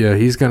agree with you.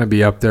 He's going to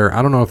be up there.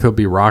 I don't know if he'll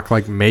be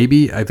Rock-like.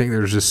 Maybe. I think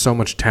there's just so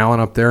much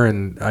talent up there,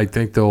 and I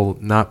think they'll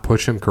not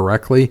push him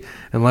correctly.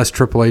 Unless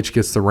Triple H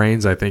gets the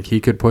reins, I think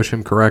he could push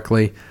him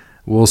correctly.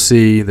 We'll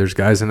see. There's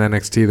guys in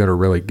NXT that are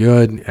really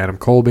good. Adam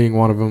Cole being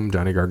one of them.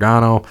 Johnny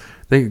Gargano.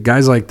 I think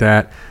guys like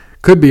that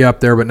could be up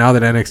there, but now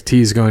that NXT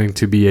is going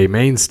to be a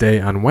mainstay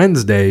on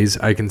Wednesdays,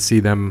 I can see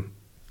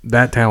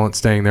that talent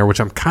staying there, which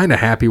I'm kind of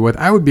happy with.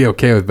 I would be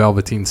okay with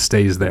Velveteen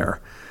stays there.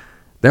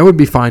 That would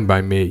be fine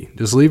by me.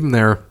 Just leave him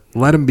there.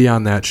 Let him be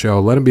on that show.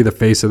 Let him be the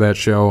face of that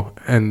show,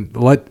 and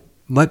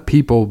let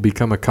people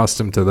become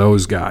accustomed to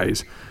those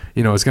guys.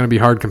 It's going to be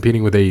hard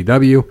competing with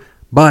AEW,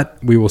 but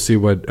we will see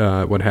what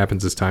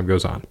happens as time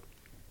goes on.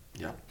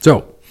 Yeah.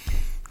 So,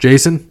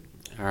 Jason?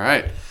 All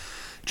right.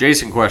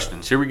 Jason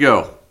questions. Here we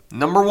go.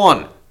 Number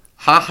 1.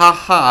 Ha ha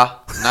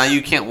ha. Now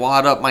you can't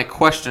wad up my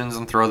questions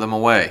and throw them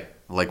away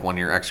like one of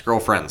your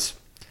ex-girlfriends.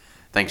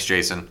 Thanks,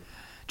 Jason.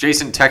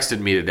 Jason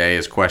texted me today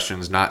his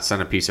questions, not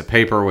sent a piece of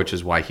paper, which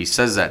is why he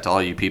says that to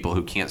all you people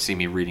who can't see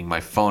me reading my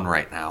phone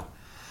right now.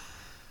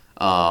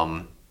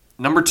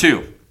 Number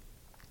 2.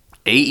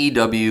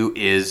 AEW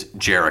is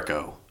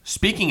Jericho.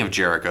 Speaking of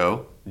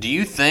Jericho, do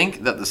you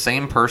think that the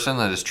same person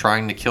that is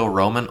trying to kill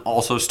Roman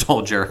also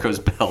stole Jericho's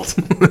belt?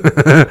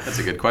 That's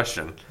a good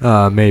question.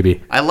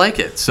 Maybe. I like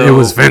it. So It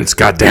was Vince,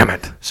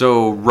 goddammit.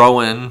 So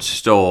Rowan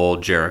stole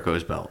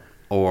Jericho's belt,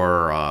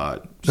 or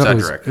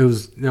Cedric. I'm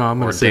Or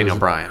gonna say Daniel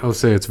Bryan. I'll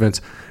say it's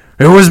Vince.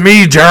 It was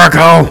me,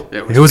 Jericho.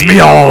 It was me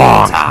all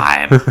along.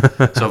 Time.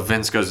 So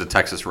Vince goes to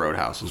Texas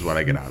Roadhouse is what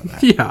I get out of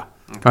that. Yeah.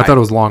 I thought it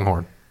was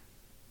Longhorn.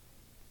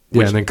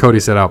 Yeah, and then Cody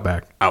said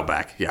Outback.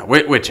 Outback. Yeah,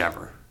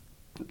 whichever.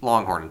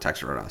 Longhorn and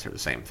Texas Roadhouse are the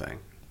same thing.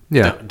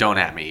 Yeah. Don't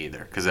at me either,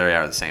 because they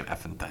are the same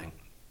effing thing.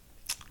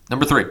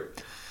 Number 3.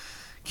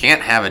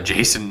 Can't have a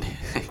Jason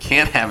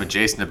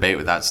debate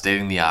without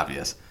stating the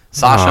obvious.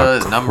 Sasha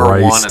is number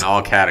Christ. 1 in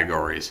all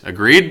categories.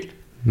 Agreed?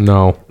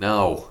 No.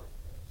 No.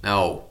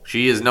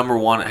 She is number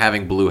 1 at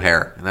having blue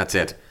hair, and that's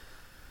it.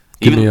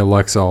 Give Even me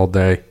Alexa all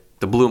day.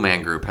 the Blue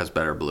Man Group has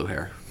better blue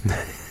hair.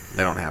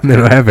 They don't have They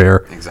don't have hair.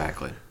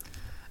 Exactly.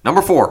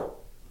 Number 4.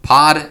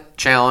 Pod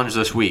challenge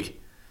this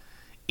week.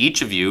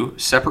 Each of you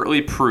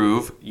separately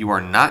prove you are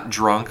not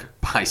drunk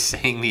by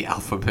saying the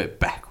alphabet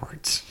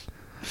backwards.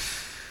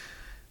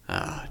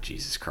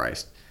 Jesus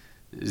Christ.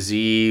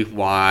 Z,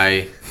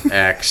 Y,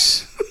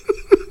 X,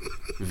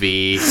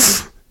 V,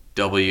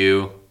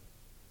 W.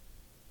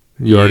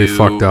 You already U,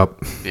 fucked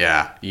up.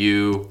 Yeah.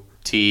 U,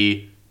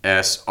 T,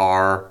 S,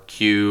 R,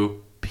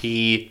 Q,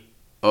 P,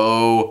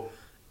 O,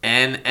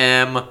 N,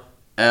 M,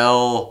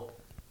 L,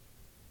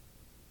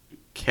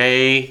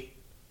 K,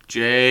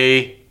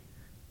 J,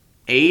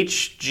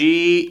 H,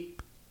 G,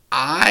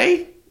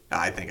 I?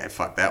 I think I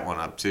fucked that one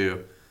up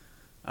too.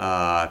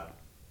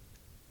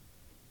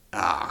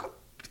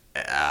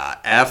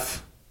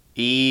 F,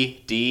 E,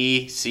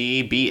 D,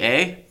 C, B,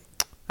 A?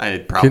 I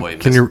probably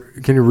Can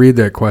you read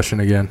that question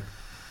again?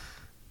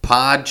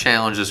 Pod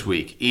challenge this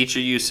week. Each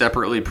of you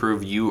separately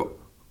prove you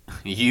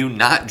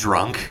not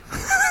drunk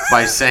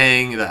by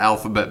saying the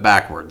alphabet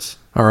backwards.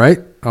 All right.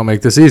 I'll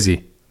make this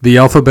easy. The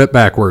alphabet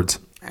backwards.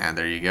 And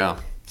there you go.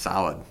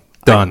 Solid.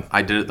 Done.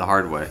 I did it the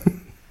hard way.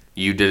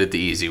 You did it the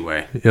easy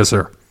way. Yes,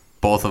 sir.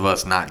 Both of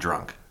us not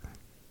drunk.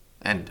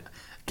 And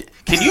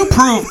can you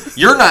prove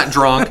you're not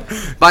drunk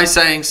by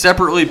saying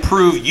separately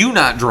prove you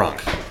not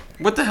drunk?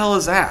 What the hell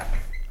is that?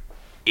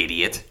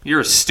 Idiot. You're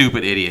a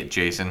stupid idiot,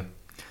 Jason.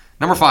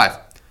 Number 5.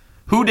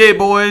 Who Day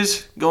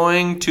Boys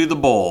going to the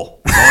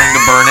bowl. Going to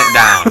burn it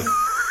down.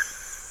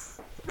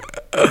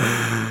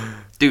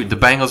 Dude, the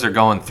Bengals are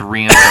going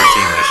 3-13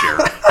 this year.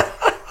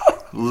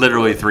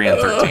 Literally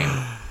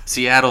 3-13.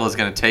 Seattle is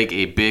going to take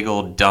a big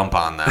old dump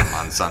on them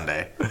on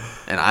Sunday.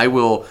 And I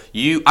will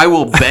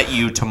bet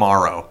you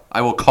tomorrow.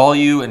 I will call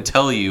you and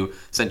tell you,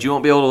 since you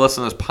won't be able to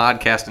listen to this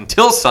podcast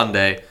until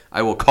Sunday,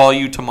 I will call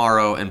you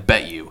tomorrow and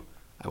bet you.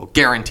 I will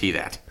guarantee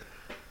that.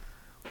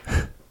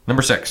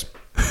 Number 6.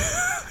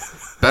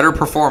 Better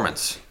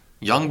performance.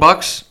 Young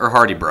Bucks or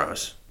Hardy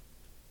Bros?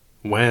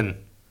 When?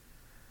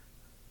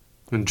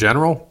 In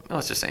general? No,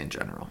 let's just say in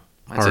general.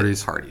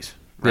 Hardy's. Hardy's.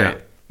 Right.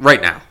 Yeah.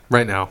 Right now.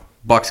 Right now.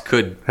 Bucks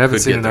could Haven't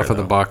could seen get enough there, of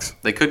the though. Bucks.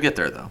 They could get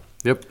there, though.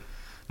 Yep.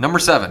 Number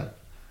 7.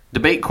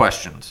 Debate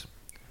questions.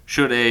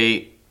 Should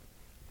a...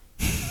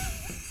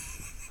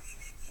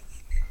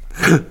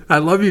 I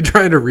love you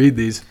trying to read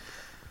these.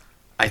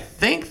 I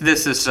think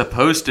this is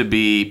supposed to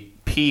be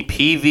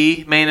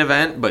PPV main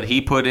event, but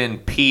he put in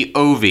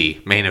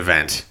POV main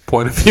event.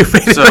 Point of view.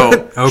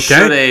 So, okay.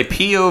 Should a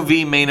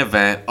POV main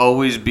event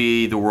always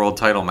be the world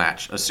title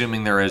match,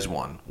 assuming there is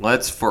one?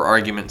 Let's, for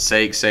argument's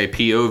sake, say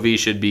POV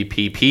should be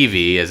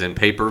PPV, as in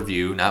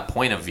pay-per-view, not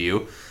point of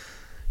view.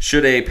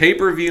 Should a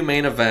pay-per-view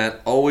main event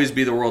always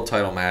be the world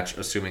title match,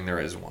 assuming there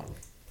is one?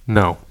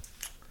 No.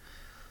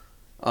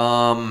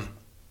 I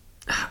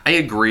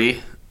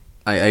agree.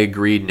 I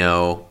agree,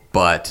 no.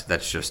 But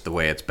that's just the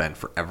way it's been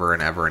forever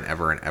and ever and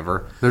ever and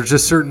ever. There's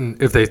just certain,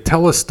 if they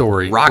tell a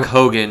story. Rock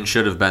Hogan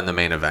should have been the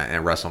main event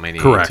at WrestleMania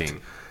Correct. 18.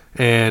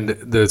 And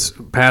this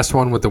past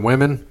one with the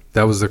women,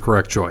 that was the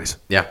correct choice.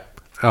 Yeah.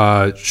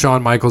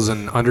 Shawn Michaels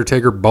and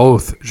Undertaker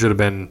both should have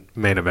been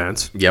main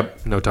events.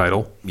 Yep. No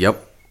title.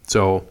 Yep.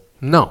 So,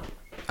 no.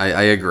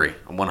 I agree.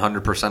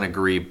 100%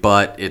 agree.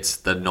 But it's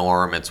the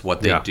norm. It's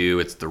what they do.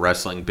 It's the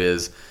wrestling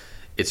biz.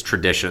 It's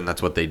tradition.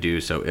 That's what they do.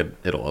 So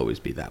it'll always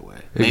be that way.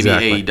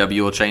 Exactly. Maybe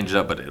AEW will change it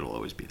up, but it'll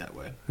always be that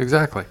way.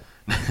 Exactly.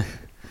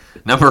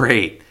 Number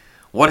 8.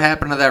 What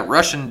happened to that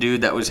Russian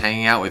dude that was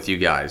hanging out with you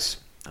guys?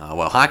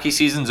 Well, hockey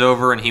season's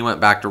over, and he went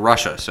back to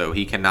Russia, so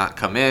he cannot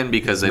come in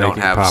because they don't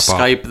have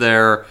Skype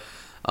there.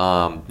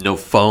 No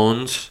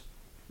phones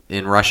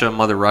in Russia,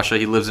 Mother Russia.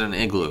 He lives in an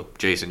igloo.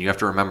 Jason, you have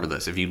to remember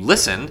this. If you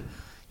listened,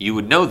 you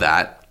would know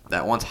that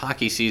once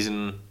hockey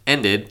season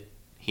ended,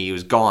 he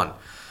was gone.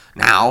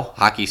 Now,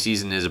 hockey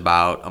season is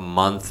about a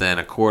month and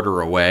a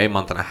quarter away,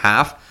 month and a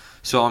half.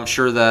 So I'm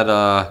sure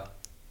that,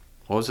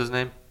 what was his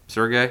name?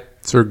 Sergey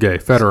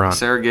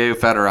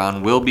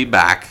Fedorov will be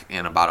back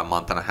in about a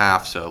month and a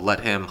half. So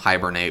let him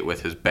hibernate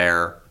with his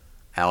bear,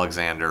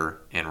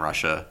 Alexander, in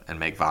Russia and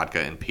make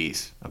vodka in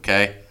peace.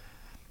 Okay?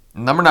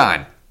 Number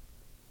 9.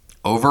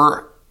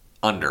 Over,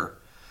 under.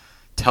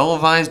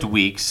 Televised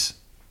weeks,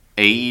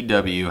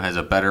 AEW has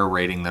a better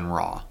rating than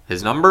Raw.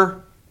 His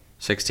number?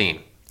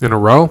 16. In a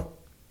row?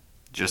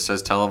 Just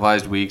says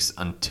televised weeks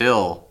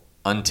until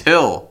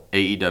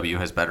AEW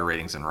has better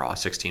ratings than Raw.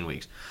 16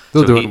 weeks.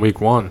 They'll do it in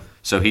week 1.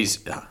 So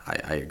he's,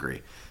 I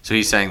agree. So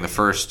he's saying the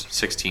first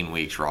 16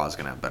 weeks Raw is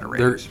going to have better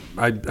ratings.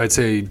 I'd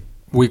say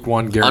week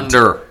 1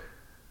 guaranteed.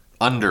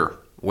 Under,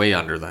 way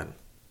under then.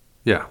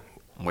 Yeah.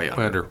 Way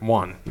under. Under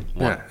 1.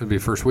 Yeah, it'd be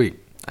first week.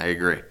 I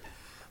agree.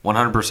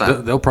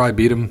 100%. They'll probably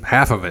beat him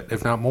half of it,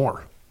 if not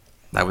more.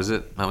 That was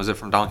it. That was it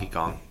from Donkey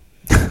Kong.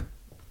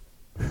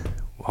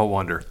 I'll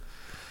wonder.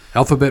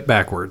 Alphabet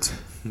backwards.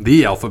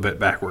 The alphabet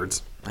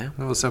backwards. Yeah.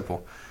 That was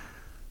simple.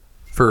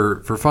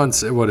 For fun,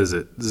 what is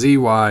it?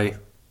 ZY,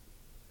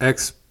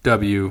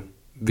 XW,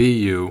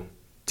 VU,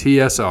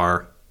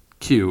 TSR,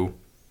 Q,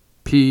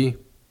 P,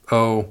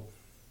 O,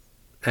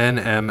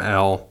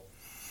 NML,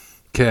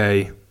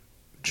 K,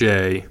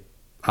 J,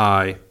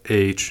 I,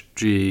 H,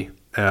 G,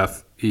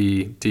 F,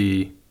 E,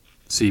 D,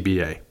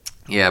 CBA.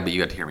 Yeah, but you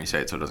got to hear me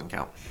say it, so it doesn't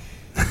count.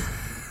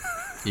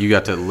 You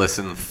got to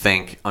listen,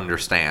 think,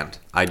 understand.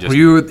 Well,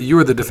 you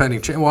were the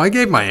defending champ. Well, I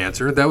gave my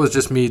answer. That was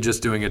just me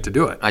just doing it to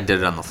do it. I did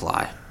it on the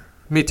fly.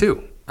 Me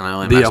too. And I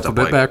only the messed alphabet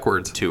up like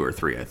backwards. 2 or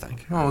 3, I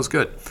think. Oh, it was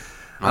good.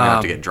 I'm going to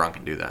have to get drunk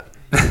and do that.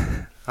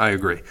 I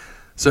agree.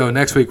 So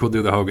next week we'll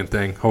do the Hogan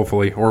thing,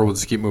 hopefully, or we'll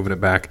just keep moving it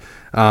back.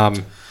 No,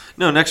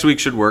 next week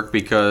should work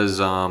because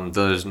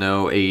there's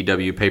no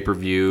AEW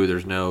pay-per-view.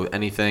 There's no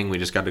anything. We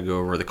just got to go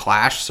over the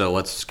Clash, so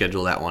let's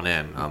schedule that one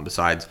in.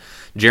 Besides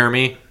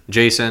Jeremy,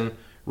 Jason,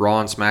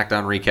 Raw and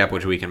SmackDown recap,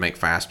 which we can make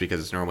fast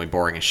because it's normally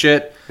boring as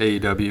shit.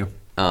 AEW.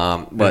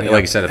 But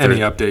like I said,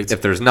 updates?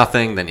 If there's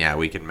nothing, then yeah,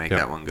 we can make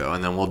that one go.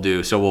 And then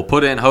we'll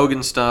put in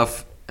Hogan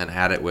stuff and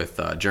add it with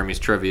Jeremy's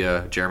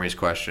trivia, Jeremy's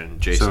question,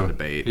 Jason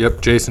debate.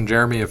 Yep, Jason,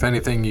 Jeremy, if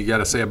anything you got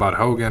to say about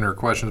Hogan or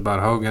questions about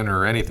Hogan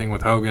or anything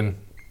with Hogan,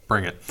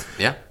 bring it.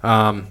 Yeah.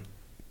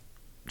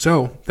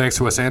 So, thanks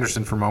to Wes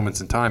Anderson for Moments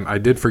in Time. I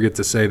did forget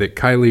to say that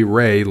Kylie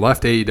Ray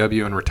left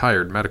AEW and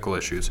retired, medical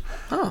issues.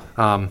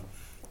 Oh.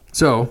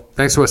 So,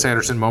 thanks to Wes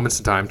Anderson Moments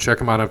in Time. Check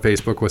him out on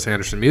Facebook, Wes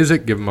Anderson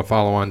Music. Give him a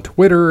follow on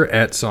Twitter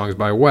at Songs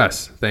by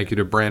Wes. Thank you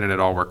to Brandon at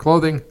All Wear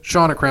Clothing,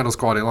 Sean at Crandall's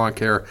Quality Lawn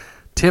Care,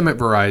 Tim at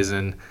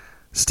Verizon,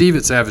 Steve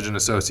at Savage &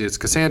 Associates,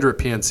 Cassandra at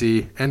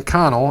PNC, and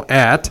Connell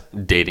at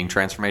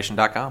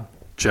datingtransformation.com.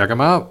 Check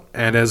them out.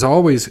 And as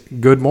always,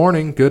 good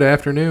morning, good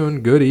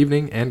afternoon, good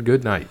evening, and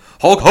good night.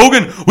 Hulk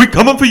Hogan, we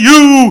coming for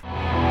you!